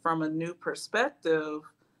it from a new perspective,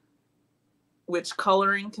 which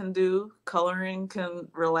coloring can do. Coloring can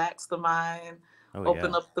relax the mind, Oh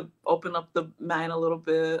open yeah. up the mind a little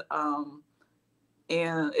bit.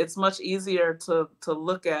 And it's much easier to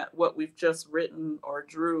look at what we've just written or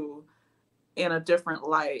drew in a different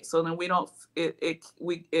light. So then we don't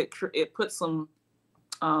it puts some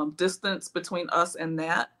distance between us and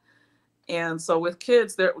that. And so with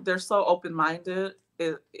kids, they're so open minded.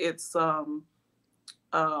 It's um,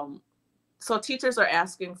 so teachers are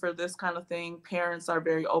asking for this kind of thing. Parents are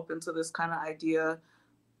very open to this kind of idea.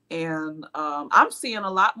 And I'm seeing a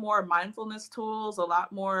lot more mindfulness tools, a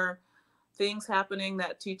lot more things happening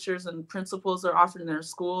that teachers and principals are offering in their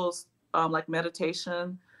schools, like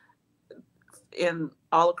meditation. In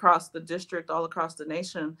all across the district, all across the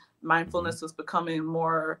nation, Mm-hmm. mindfulness is becoming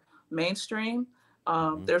more mainstream.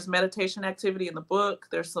 Mm-hmm. There's meditation activity in the book.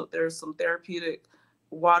 There's some therapeutic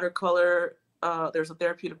watercolor. There's a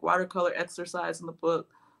therapeutic watercolor exercise in the book.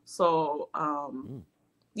 So Mm.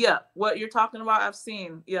 yeah, what you're talking about, I've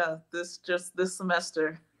seen. Yeah, this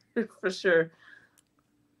semester, for sure.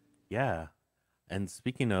 Yeah. And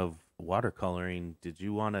speaking of watercoloring, did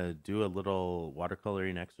you want to do a little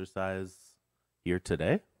watercoloring exercise here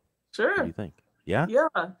today? What do Sure. you think? Yeah? Yeah.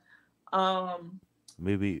 Um,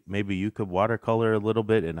 Maybe you could watercolor a little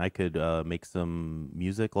bit and I could make some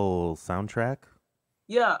musical soundtrack.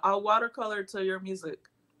 yeah, I'll watercolor to your music.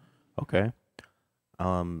 Okay.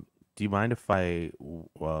 Um, do you mind if I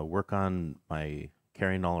work on my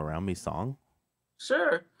Carrying All Around Me song?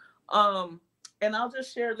 Sure. Um, and I'll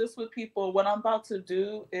just share this with people. What I'm about to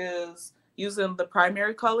do is using the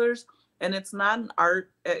primary colors, and it's not an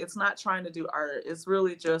art. It's not trying to do art. It's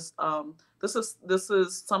really just this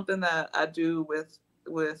is something that I do with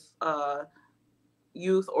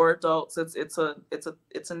youth or adults. It's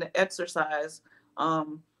an exercise,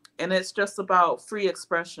 um, and it's just about free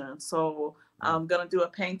expression. So Mm. I'm gonna do a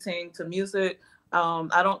painting to music.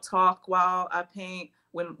 I don't talk while I paint.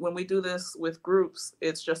 When we do this with groups,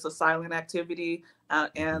 it's just a silent activity,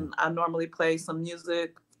 Mm-hmm. and I normally play some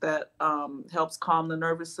music that helps calm the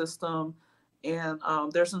nervous system. And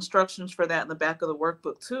there's instructions for that in the back of the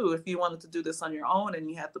workbook too, if you wanted to do this on your own and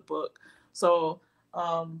you had the book. So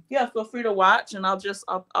yeah, feel free to watch, and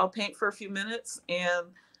I'll paint for a few minutes, and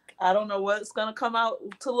I don't know what it's gonna come out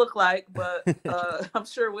to look like, but I'm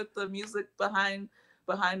sure with the music behind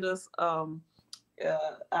us, I'll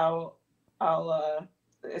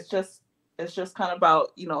it's just kind of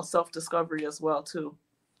about self discovery as well too.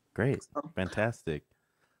 Great. So, Fantastic.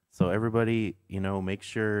 So everybody, make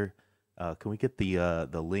sure can we get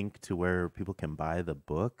the link to where people can buy the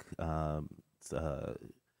book? It's, oh,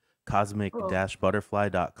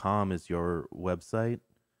 cosmic-butterfly.com is your website,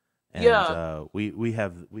 and yeah, we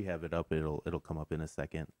have it up. It'll come up in a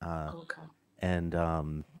second. okay, And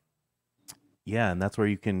yeah, and that's where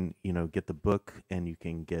you can get the book and you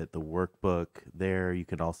can get the workbook there. You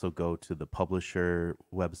can also go to the publisher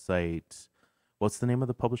website. What's the name of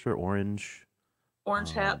the publisher? Um, Orange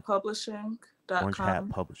Hat orangehatpublishing.com.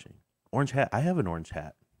 Publishing. Orange Hat. I have an orange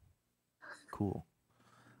hat. Cool.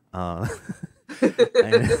 Uh,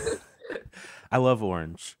 I, I love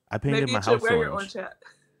orange. I painted Maybe my you should house wear your orange. orange hat.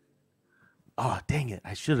 Oh, dang it.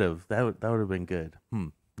 I should have. That would have been good.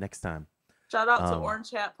 Next time. Shout out to Um,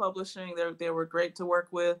 Orange Hat Publishing. They were great to work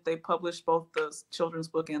with. They published both the children's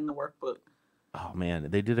book and the workbook. oh man,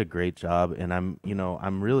 they did a great job, and I'm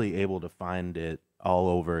really able to find it all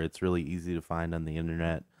over. It's really easy to find on the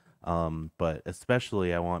internet. But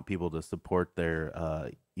especially I want people to support their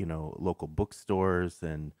local bookstores,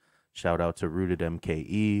 and shout out to Rooted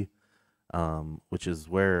MKE, which is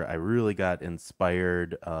where I really got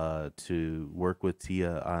inspired to work with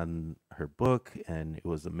Tia on her book, and it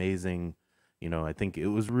was amazing. I think it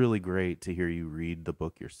was really great to hear you read the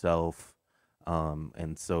book yourself.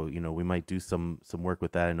 And so, we might do some work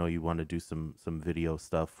with that. I know you want to do some video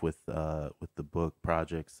stuff with the book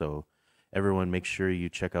project. So everyone, make sure you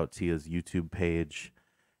check out Tia's YouTube page,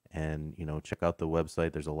 and check out the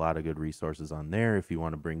website. There's a lot of good resources on there if you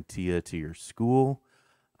want to bring Tia to your school.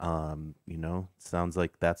 Sounds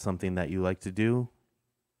like that's something that you like to do.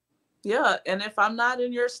 Yeah, and if I'm not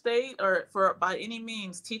in your state, or for by any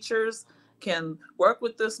means, teachers can work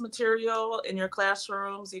with this material in your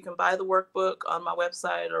classrooms. You can buy the workbook on my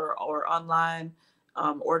website or online,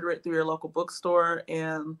 order it through your local bookstore,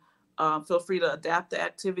 and feel free to adapt the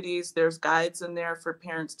activities. There's guides in there for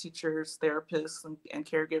parents, teachers, therapists, and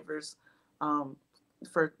caregivers,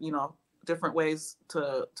 for different ways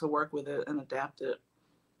to work with it and adapt it.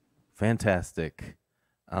 Fantastic.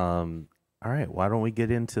 All right, why don't we get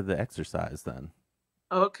into the exercise then?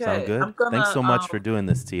 Okay. Sound good? Thanks so much for doing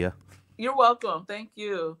this, Tia. You're welcome. Thank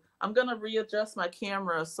you. I'm gonna readjust my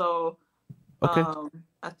camera, so okay.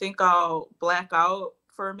 I think I'll black out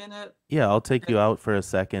for a minute. Yeah, I'll take you out for a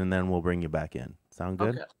second, and then we'll bring you back in. Sound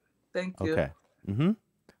good? Okay. Thank you. Okay.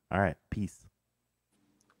 All right. Peace.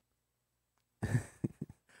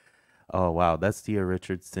 Oh wow, that's Tia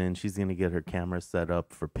Richardson. She's gonna get her camera set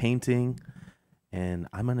up for painting, and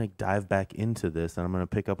I'm gonna dive back into this, and I'm gonna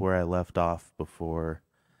pick up where I left off before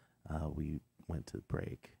we went to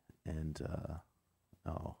break. And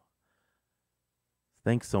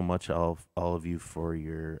thanks so much, all of you, for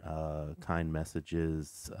your kind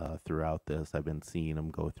messages throughout this. I've been seeing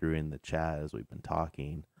them go through in the chat as we've been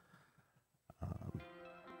talking.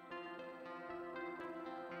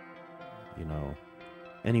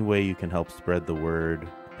 Any way you can help spread the word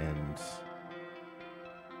and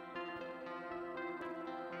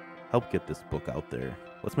help get this book out there.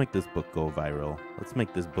 Let's make this book go viral. Let's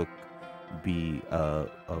make this book be a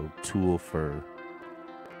tool for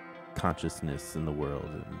consciousness in the world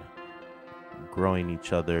and growing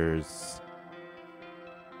each other's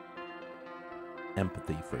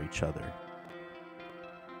empathy for each other.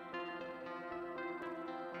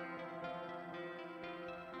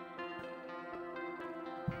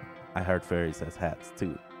 I Heart Fairies has hats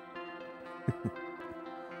too.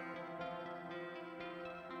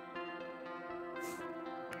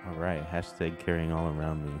 All right, hashtag carrying all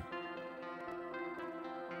around me.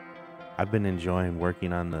 I've been enjoying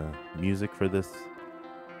working on the music for this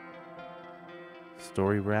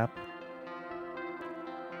story wrap.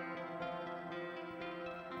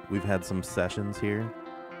 We've had some sessions here.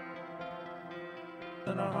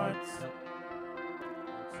 In our hearts,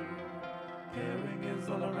 caring is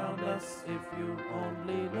all around us if you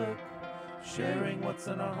only look. Sharing what's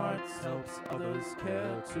in our hearts helps others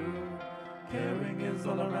care too. Caring is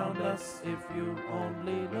all around us if you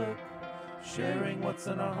only look. Sharing what's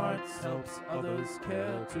in our hearts helps others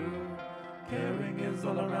care too. Caring is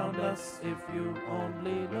all around us if you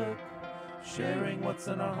only look. Sharing what's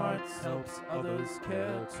in our hearts helps others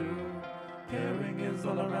care too. Caring is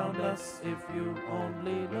all around us if you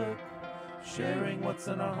only look. Sharing what's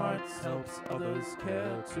in our hearts helps others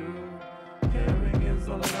care too. Caring is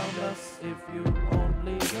all around us if you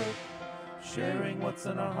only look. Sharing what's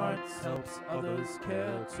in our hearts helps others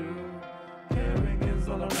care too. Caring is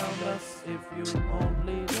all around us if you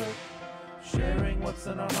only look. Sharing what's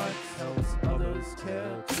in our hearts helps others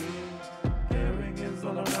care too. Caring is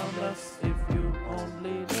all around us if you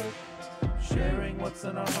only look. Sharing what's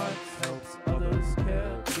in our hearts helps others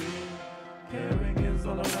care too. Caring is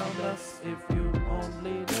all around us if you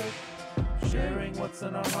only look. Sharing what's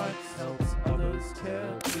in our hearts helps others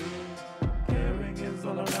care too. Caring is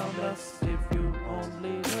all around us if you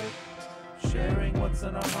only look. Sharing what's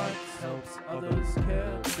in our hearts helps others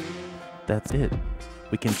care too. That's it.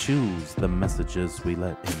 We can choose the messages we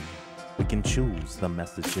let in. We can choose the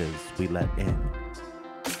messages we let in.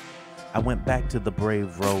 I went back to the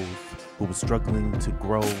brave Rose who was struggling to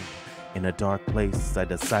grow in a dark place. I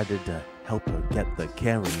decided to help her get the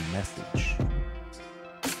caring message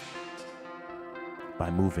by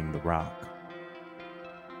moving the rock.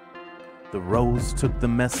 The Rose took the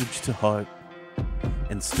message to heart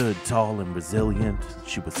and stood tall and resilient,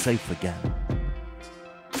 she was safe again.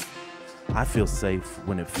 I feel safe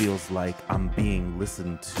when it feels like I'm being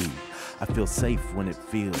listened to. I feel safe when it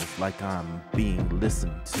feels like I'm being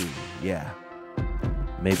listened to. Yeah,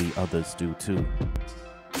 maybe others do too.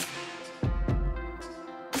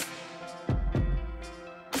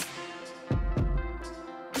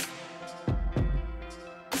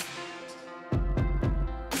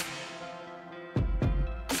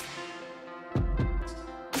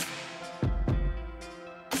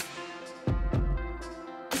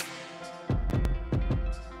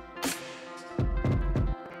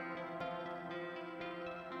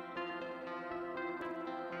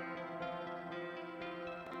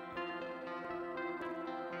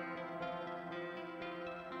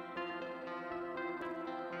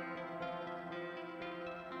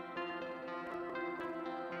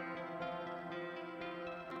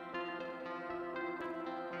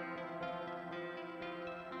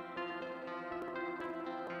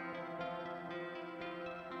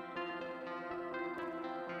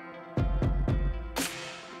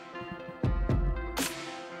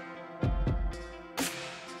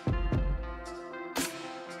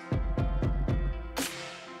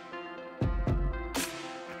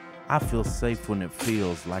 I feel safe when it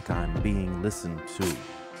feels like I'm being listened to.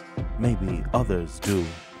 Maybe others do,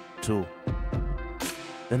 too.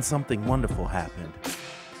 Then something wonderful happened.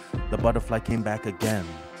 The butterfly came back again,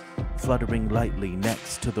 fluttering lightly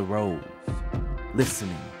next to the rose.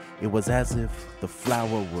 Listening, it was as if the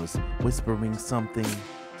flower was whispering something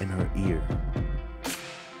in her ear.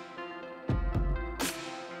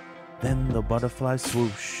 Then the butterfly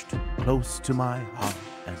swooshed close to my heart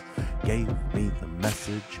and gave me the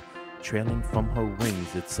message. Trailing from her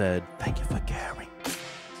wings, it said, "Thank you for caring.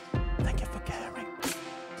 Thank you for caring.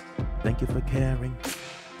 Thank you for caring.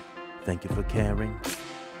 Thank you for caring."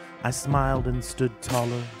 I smiled and stood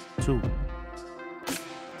taller, too.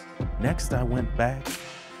 Next, I went back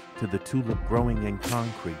to the tulip growing in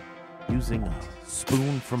concrete. Using a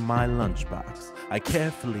spoon from my lunchbox, I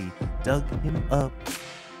carefully dug him up,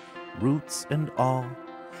 roots and all,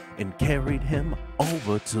 and carried him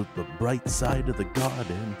over to the bright side of the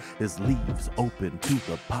garden, his leaves open to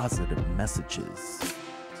the positive messages.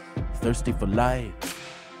 Thirsty for light,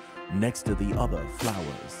 next to the other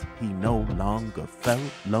flowers, he no longer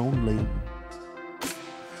felt lonely.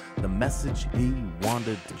 The message he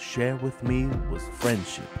wanted to share with me was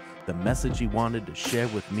friendship. The message he wanted to share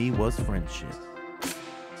with me was friendship.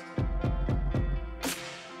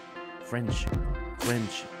 Friendship,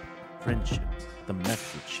 friendship, friendship. The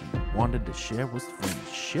message he wanted to share was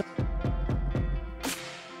friendship.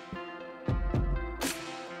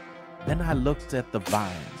 Then I looked at the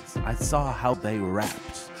vines. I saw how they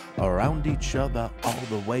wrapped around each other all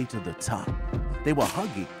the way to the top. They were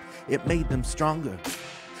hugging. It made them stronger.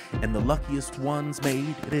 And the luckiest ones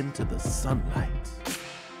made it into the sunlight.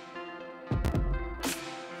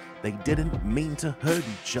 They didn't mean to hurt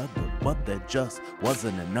each other, but there just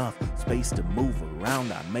wasn't enough space to move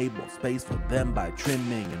around. I made more space for them by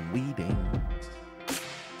trimming and weeding.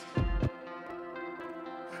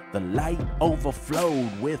 The light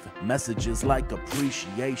overflowed with messages like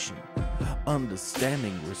appreciation,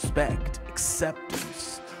 understanding, respect,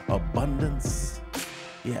 acceptance, abundance.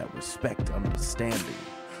 Yeah, respect, understanding,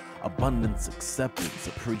 abundance, acceptance,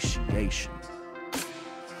 appreciation.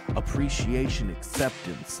 Appreciation,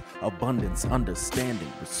 acceptance, abundance,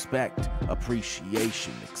 understanding, respect,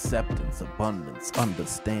 appreciation, acceptance, abundance,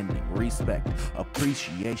 understanding, respect,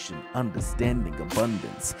 appreciation, understanding,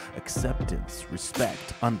 abundance, acceptance,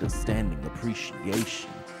 respect, understanding, appreciation.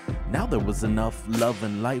 Now there was enough love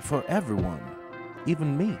and light for everyone,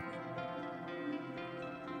 even me.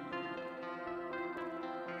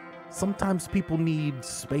 Sometimes people need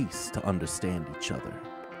space to understand each other.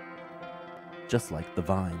 Just like the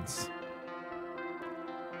vines.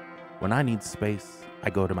 When I need space, I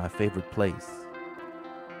go to my favorite place.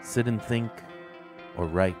 Sit and think, or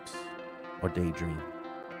write, or daydream.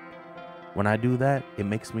 When I do that, it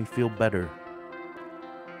makes me feel better.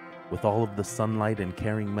 With all of the sunlight and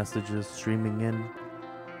caring messages streaming in,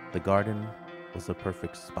 the garden was a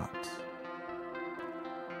perfect spot.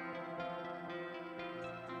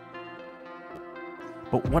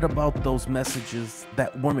 But what about those messages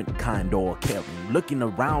that weren't kind or caring? Looking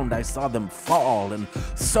around, I saw them fall and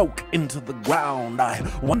soak into the ground. I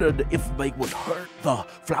wondered if they would hurt the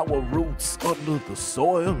flower roots under the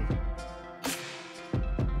soil.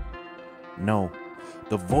 No,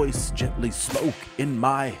 The voice gently spoke in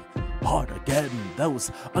my heart again.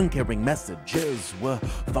 Those uncaring messages were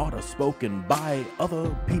thought or spoken by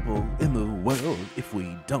other people in the world. If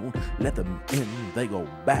we don't let them in, they go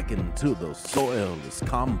back into the soil as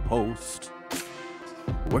compost.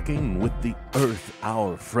 Working with the earth,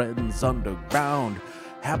 our friends underground,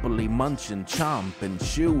 happily munch and chomp and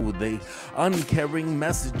chew. The uncaring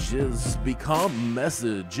messages become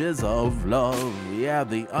messages of love. Yeah,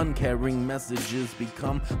 the uncaring messages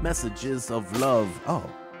become messages of love. Oh.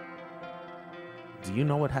 Do you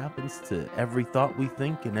know what happens to every thought we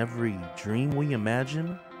think and every dream we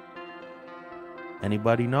imagine?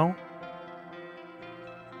 Anybody know?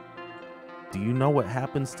 Do you know what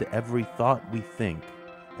happens to every thought we think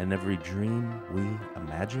and every dream we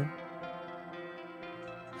imagine?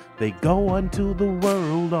 They go unto the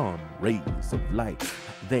world on rays of light.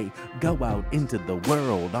 They go out into the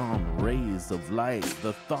world on rays of light.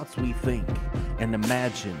 The thoughts we think and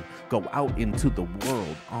imagine go out into the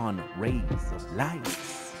world on rays of light.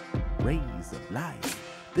 Rays of light.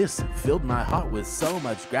 This filled my heart with so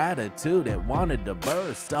much gratitude it wanted to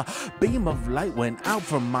burst. A beam of light went out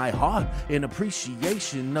from my heart in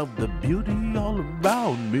appreciation of the beauty all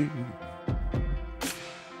around me.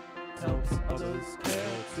 Helps others care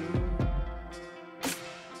too.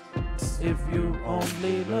 If you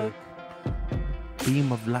only look.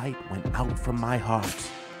 Beam of light went out from my heart.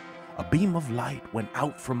 A beam of light went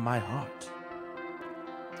out from my heart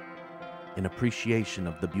in appreciation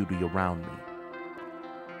of the beauty around me.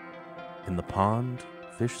 In the pond,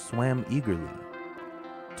 fish swam eagerly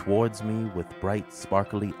towards me with bright,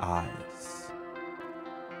 sparkly eyes.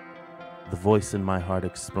 The voice in my heart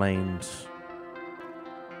explained.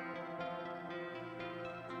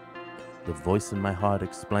 The voice in my heart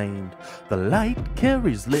explained, the light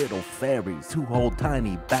carries little fairies who hold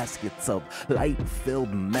tiny baskets of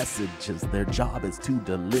light-filled messages. Their job is to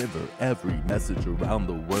deliver every message around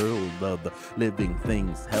the world of the living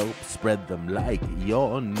things. Help spread them like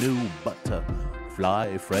your new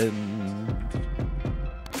butterfly friend.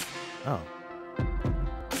 Oh.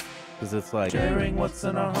 Because it's like sharing what's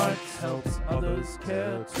in our hearts helps others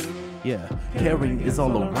care too. Yeah, caring is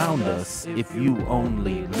all around us if you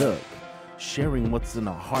only look. Sharing what's in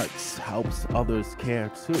our hearts helps others care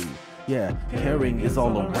too. Yeah, caring is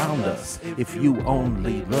all around us if you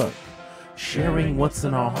only look. Sharing what's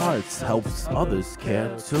in our hearts helps others care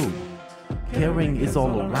too. Caring is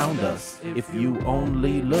all around us if you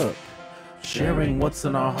only look. Sharing what's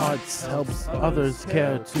in our hearts helps others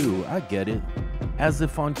care too. I get it. As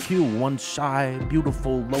if on cue, one shy,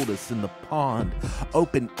 beautiful lotus in the pond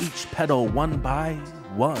opened each petal one by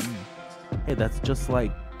one. Hey, that's just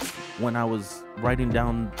like when I was writing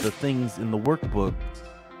down the things in the workbook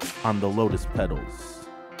on the lotus petals.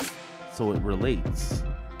 So it relates.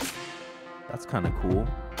 That's kind of cool.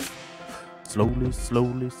 Slowly,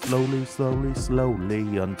 slowly, slowly, slowly,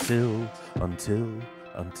 slowly, until, slowly,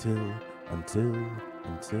 until.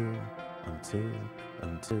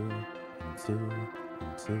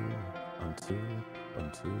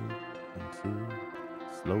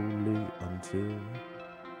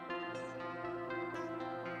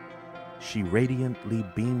 She radiantly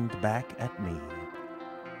beamed back at me.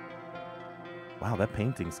 Wow, that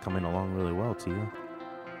painting's coming along really well, Tia.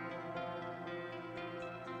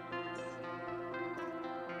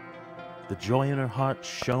 The joy in her heart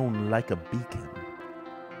shone like a beacon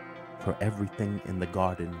for everything in the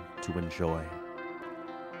garden to enjoy.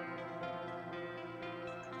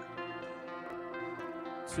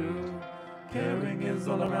 Caring is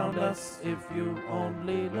all around us if you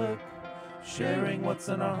only look. Sharing what's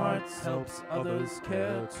in our hearts helps others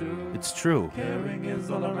care too. It's true. Caring is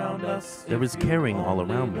all around us. There is caring all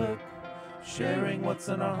around me. Sharing what's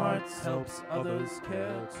in our hearts helps others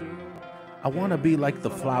care too. I want to be like the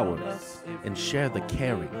flowers and share the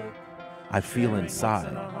caring I feel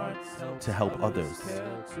inside to help others.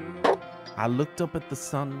 I looked up at the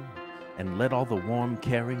sun and let all the warm,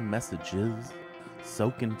 caring messages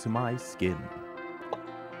soak into my skin.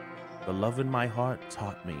 The love in my heart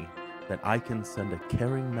taught me that I can send a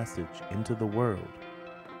caring message into the world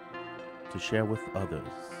to share with others.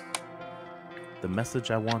 The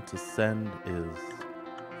message I want to send is,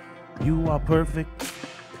 you are perfect,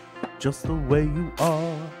 just the way you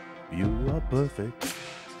are. You are perfect,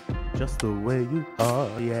 just the way you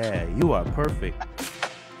are. Yeah, you are perfect,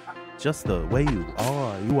 just the way you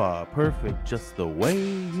are. You are perfect, just the way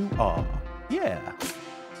you are. Yeah.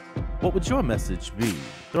 What would your message be?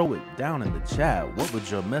 Throw it down in the chat. What would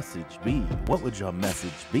your message be? What would your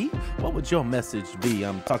message be? What would your message be?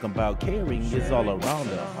 I'm talking about caring is all around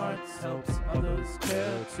us. Helps others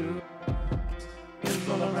care too. is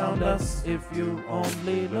all around us if you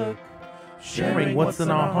only look. Sharing what's in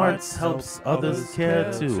our hearts helps others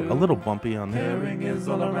care too. A little bumpy on there, Caring is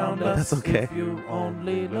all around but that's us okay. if you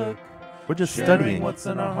only look. We're just Sharing studying. what's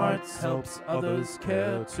in our hearts helps others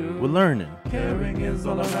care too. We're learning. Caring is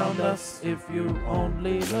all around us if you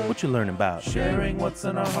only look. What you learning about? Sharing what's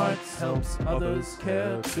in our hearts helps others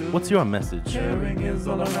care too. What's your message? Caring is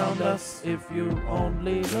all around us if you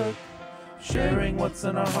only look. Sharing what's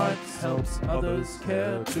in our hearts helps others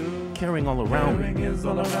care too. Caring all around Caring me. is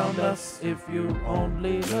all around us if you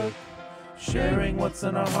only look. Sharing what's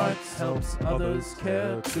in our hearts helps others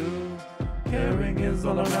care too. Caring is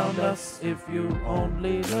all around us if you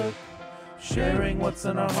only look. Sharing what's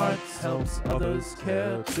in our hearts helps others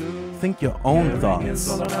care too. Think your own Caring is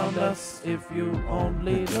thoughts. all around us if you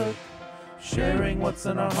only look. Sharing what's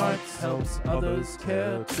in our hearts helps others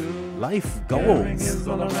care too. Life Caring goals. is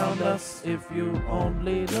all around us if you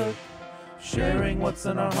only look. Sharing what's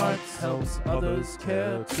in our hearts helps others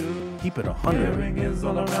care too. Keep it 100. Caring is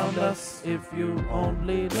all around us if you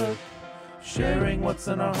only look. Sharing what's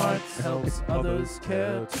in our hearts helps others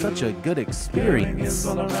care too. Such a good Caring experience. is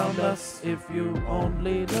all around us if you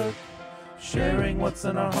only look. Sharing what's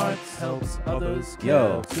in our hearts helps others care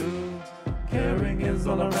Yo. too. Caring is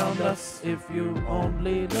all around us if you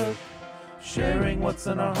only look. Sharing what's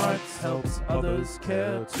in our hearts helps others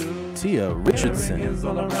care too. Tia Caring Richardson. is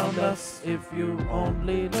all around us if you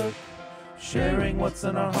only look. Sharing what's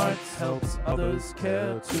in our hearts helps others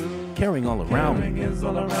care too. Caring all around Caring me. is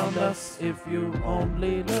all around us if you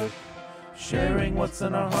only look. Sharing what's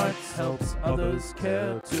in our hearts helps others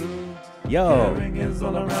care too. Yo. Caring is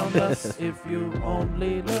all around us if you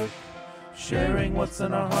only look. Sharing what's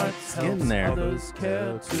in our hearts Getting helps there. others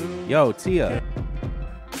care too. Yo, Tia.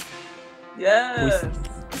 Yes.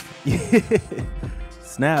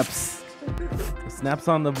 Snaps. Snaps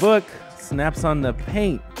on the book. Snaps on the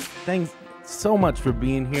paint. Thanks so much for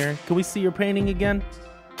being here. Can we see your painting again?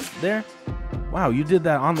 There? Wow, you did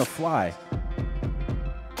that on the fly.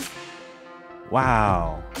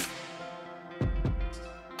 Wow.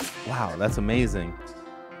 Wow, that's amazing.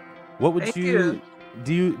 What would Thank you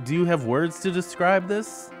you. do you have words to describe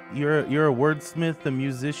this? You're a wordsmith, a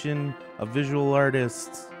musician, a visual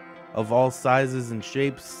artist of all sizes and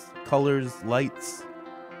shapes, colors, lights.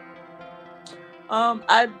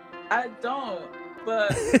 I don't,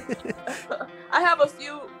 but I have a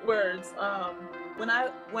few words. When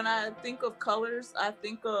I think of colors, I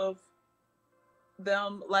think of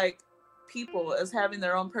them like people as having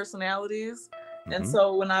their own personalities. And Mhm.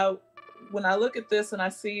 so when I look at this and I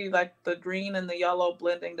see like the green and the yellow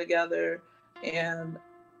blending together and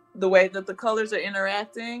the way that the colors are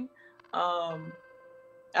interacting,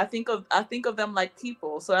 I think of them like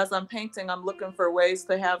people. So as I'm painting, I'm looking for ways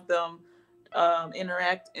to have them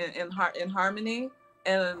interact in harmony.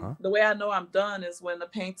 And Uh-huh. the way I know I'm done is when the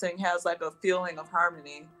painting has like a feeling of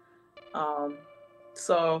harmony.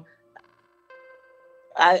 So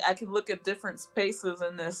I can look at different spaces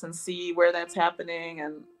in this and see where that's happening,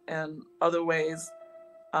 and other ways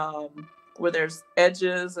where there's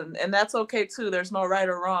edges, and that's okay too. There's no right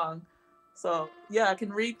or wrong. So yeah, I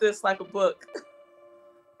can read this like a book.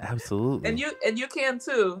 Absolutely. And you can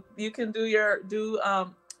too. You can do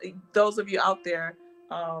those of you out there,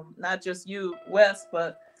 not just you, Wes,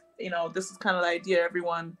 but this is kind of the idea.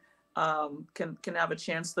 Everyone can have a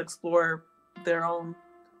chance to explore their own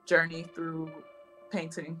journey through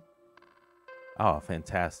painting. Oh,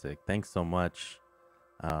 fantastic. Thanks so much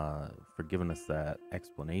for giving us that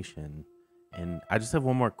explanation. And I just have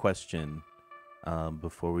one more question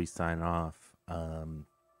before we sign off.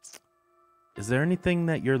 Is there anything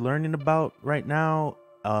that you're learning about right now,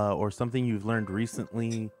 or something you've learned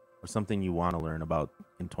recently, or something you want to learn about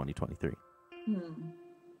in 2023?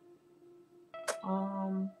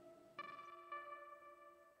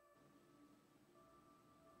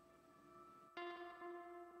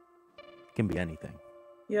 It can be anything.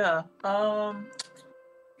 Yeah.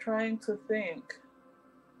 Trying to think.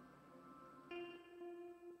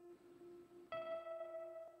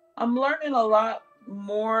 I'm learning a lot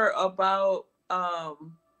more about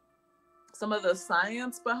some of the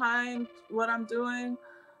science behind what I'm doing.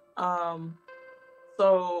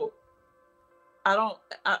 So I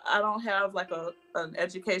don't have like an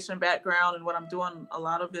education background, and what I'm doing, a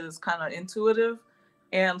lot of it is kind of intuitive.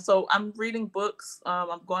 And so I'm reading books.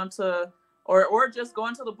 I'm going to or just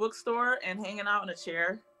going to the bookstore and hanging out in a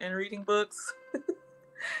chair and reading books.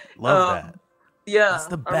 Love that. Yeah. That's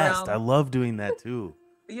the best. I love doing that too.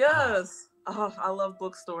 Yes. Oh, I love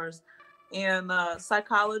bookstores. And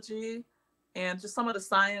psychology and just some of the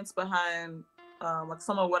science behind like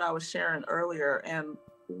some of what I was sharing earlier. And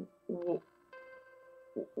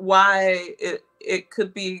why it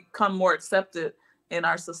could become more accepted in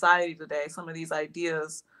our society today. Some of these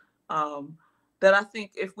ideas that I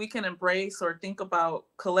think if we can embrace or think about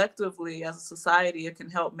collectively as a society, it can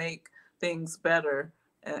help make things better,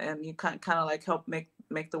 and you kind of like help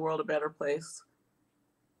make the world a better place.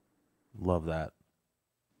 Love that.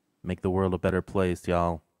 Make the world a better place,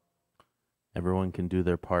 y'all. Everyone can do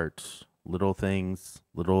their part. Little things,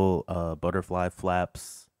 little butterfly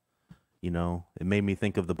flaps. You know, it made me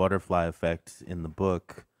think of the butterfly effect in the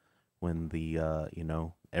book when the,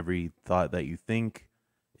 every thought that you think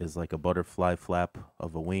is like a butterfly flap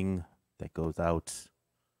of a wing that goes out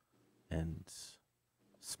and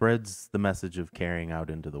spreads the message of caring out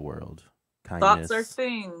into the world. Kindness. Thoughts are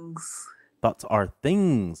things. Thoughts are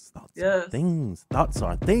things. Thoughts Yes. are things. Thoughts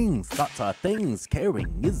are things. Thoughts are things.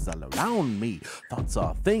 Caring is all around me. Thoughts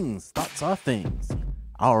are things. Thoughts are things.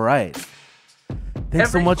 All right.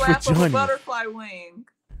 Thanks so much for flap of a joining. butterfly wing.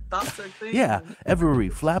 Thoughts are things. Yeah, every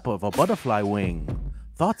flap of a butterfly wing.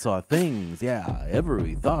 Thoughts are things. Yeah,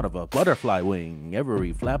 every thought of a butterfly wing.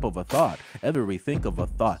 Every flap of a thought. Every think of a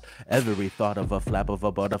thought. Every thought of a flap of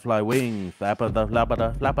a butterfly wing. Flap of the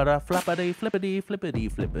flappity flappity flippity flippity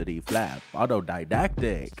flippity flap.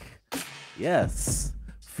 Autodidactic. Yes.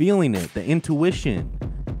 Feeling it. The intuition.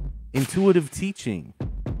 Intuitive teaching.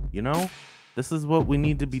 You know, this is what we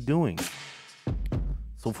need to be doing.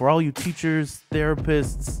 So for all you teachers,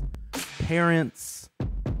 therapists, parents,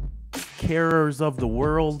 carers of the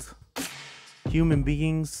world, human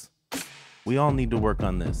beings, we all need to work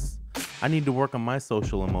on this. I need to work on my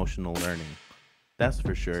social emotional learning. That's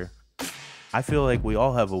for sure. I feel like we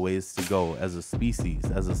all have a ways to go as a species,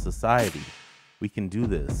 as a society. We can do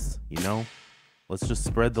this, you know? Let's just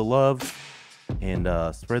spread the love and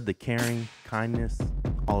spread the caring, kindness,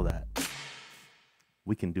 all that.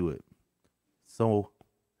 We can do it. So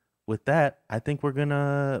with that, I think we're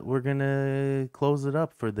gonna close it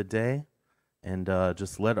up for the day, and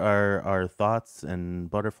just let our thoughts and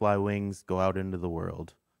butterfly wings go out into the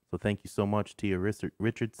world. So thank you so much, Tia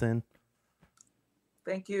Richardson.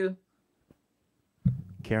 Thank you.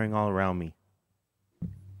 Caring all around me.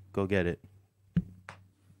 Go get it,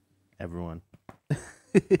 everyone.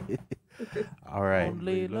 All right.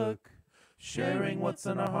 Only look, sharing what's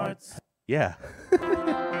in our hearts. Yeah.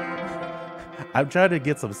 I'm trying to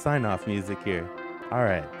get some sign-off music here. All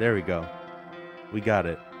right, there we go. We got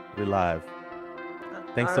it. We're live.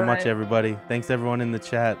 Thanks so much, everybody. Thanks, everyone in the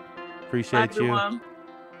chat. Appreciate you. All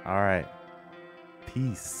right.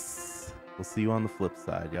 Peace. We'll see you on the flip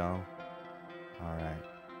side, y'all. All right.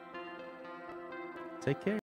 Take care.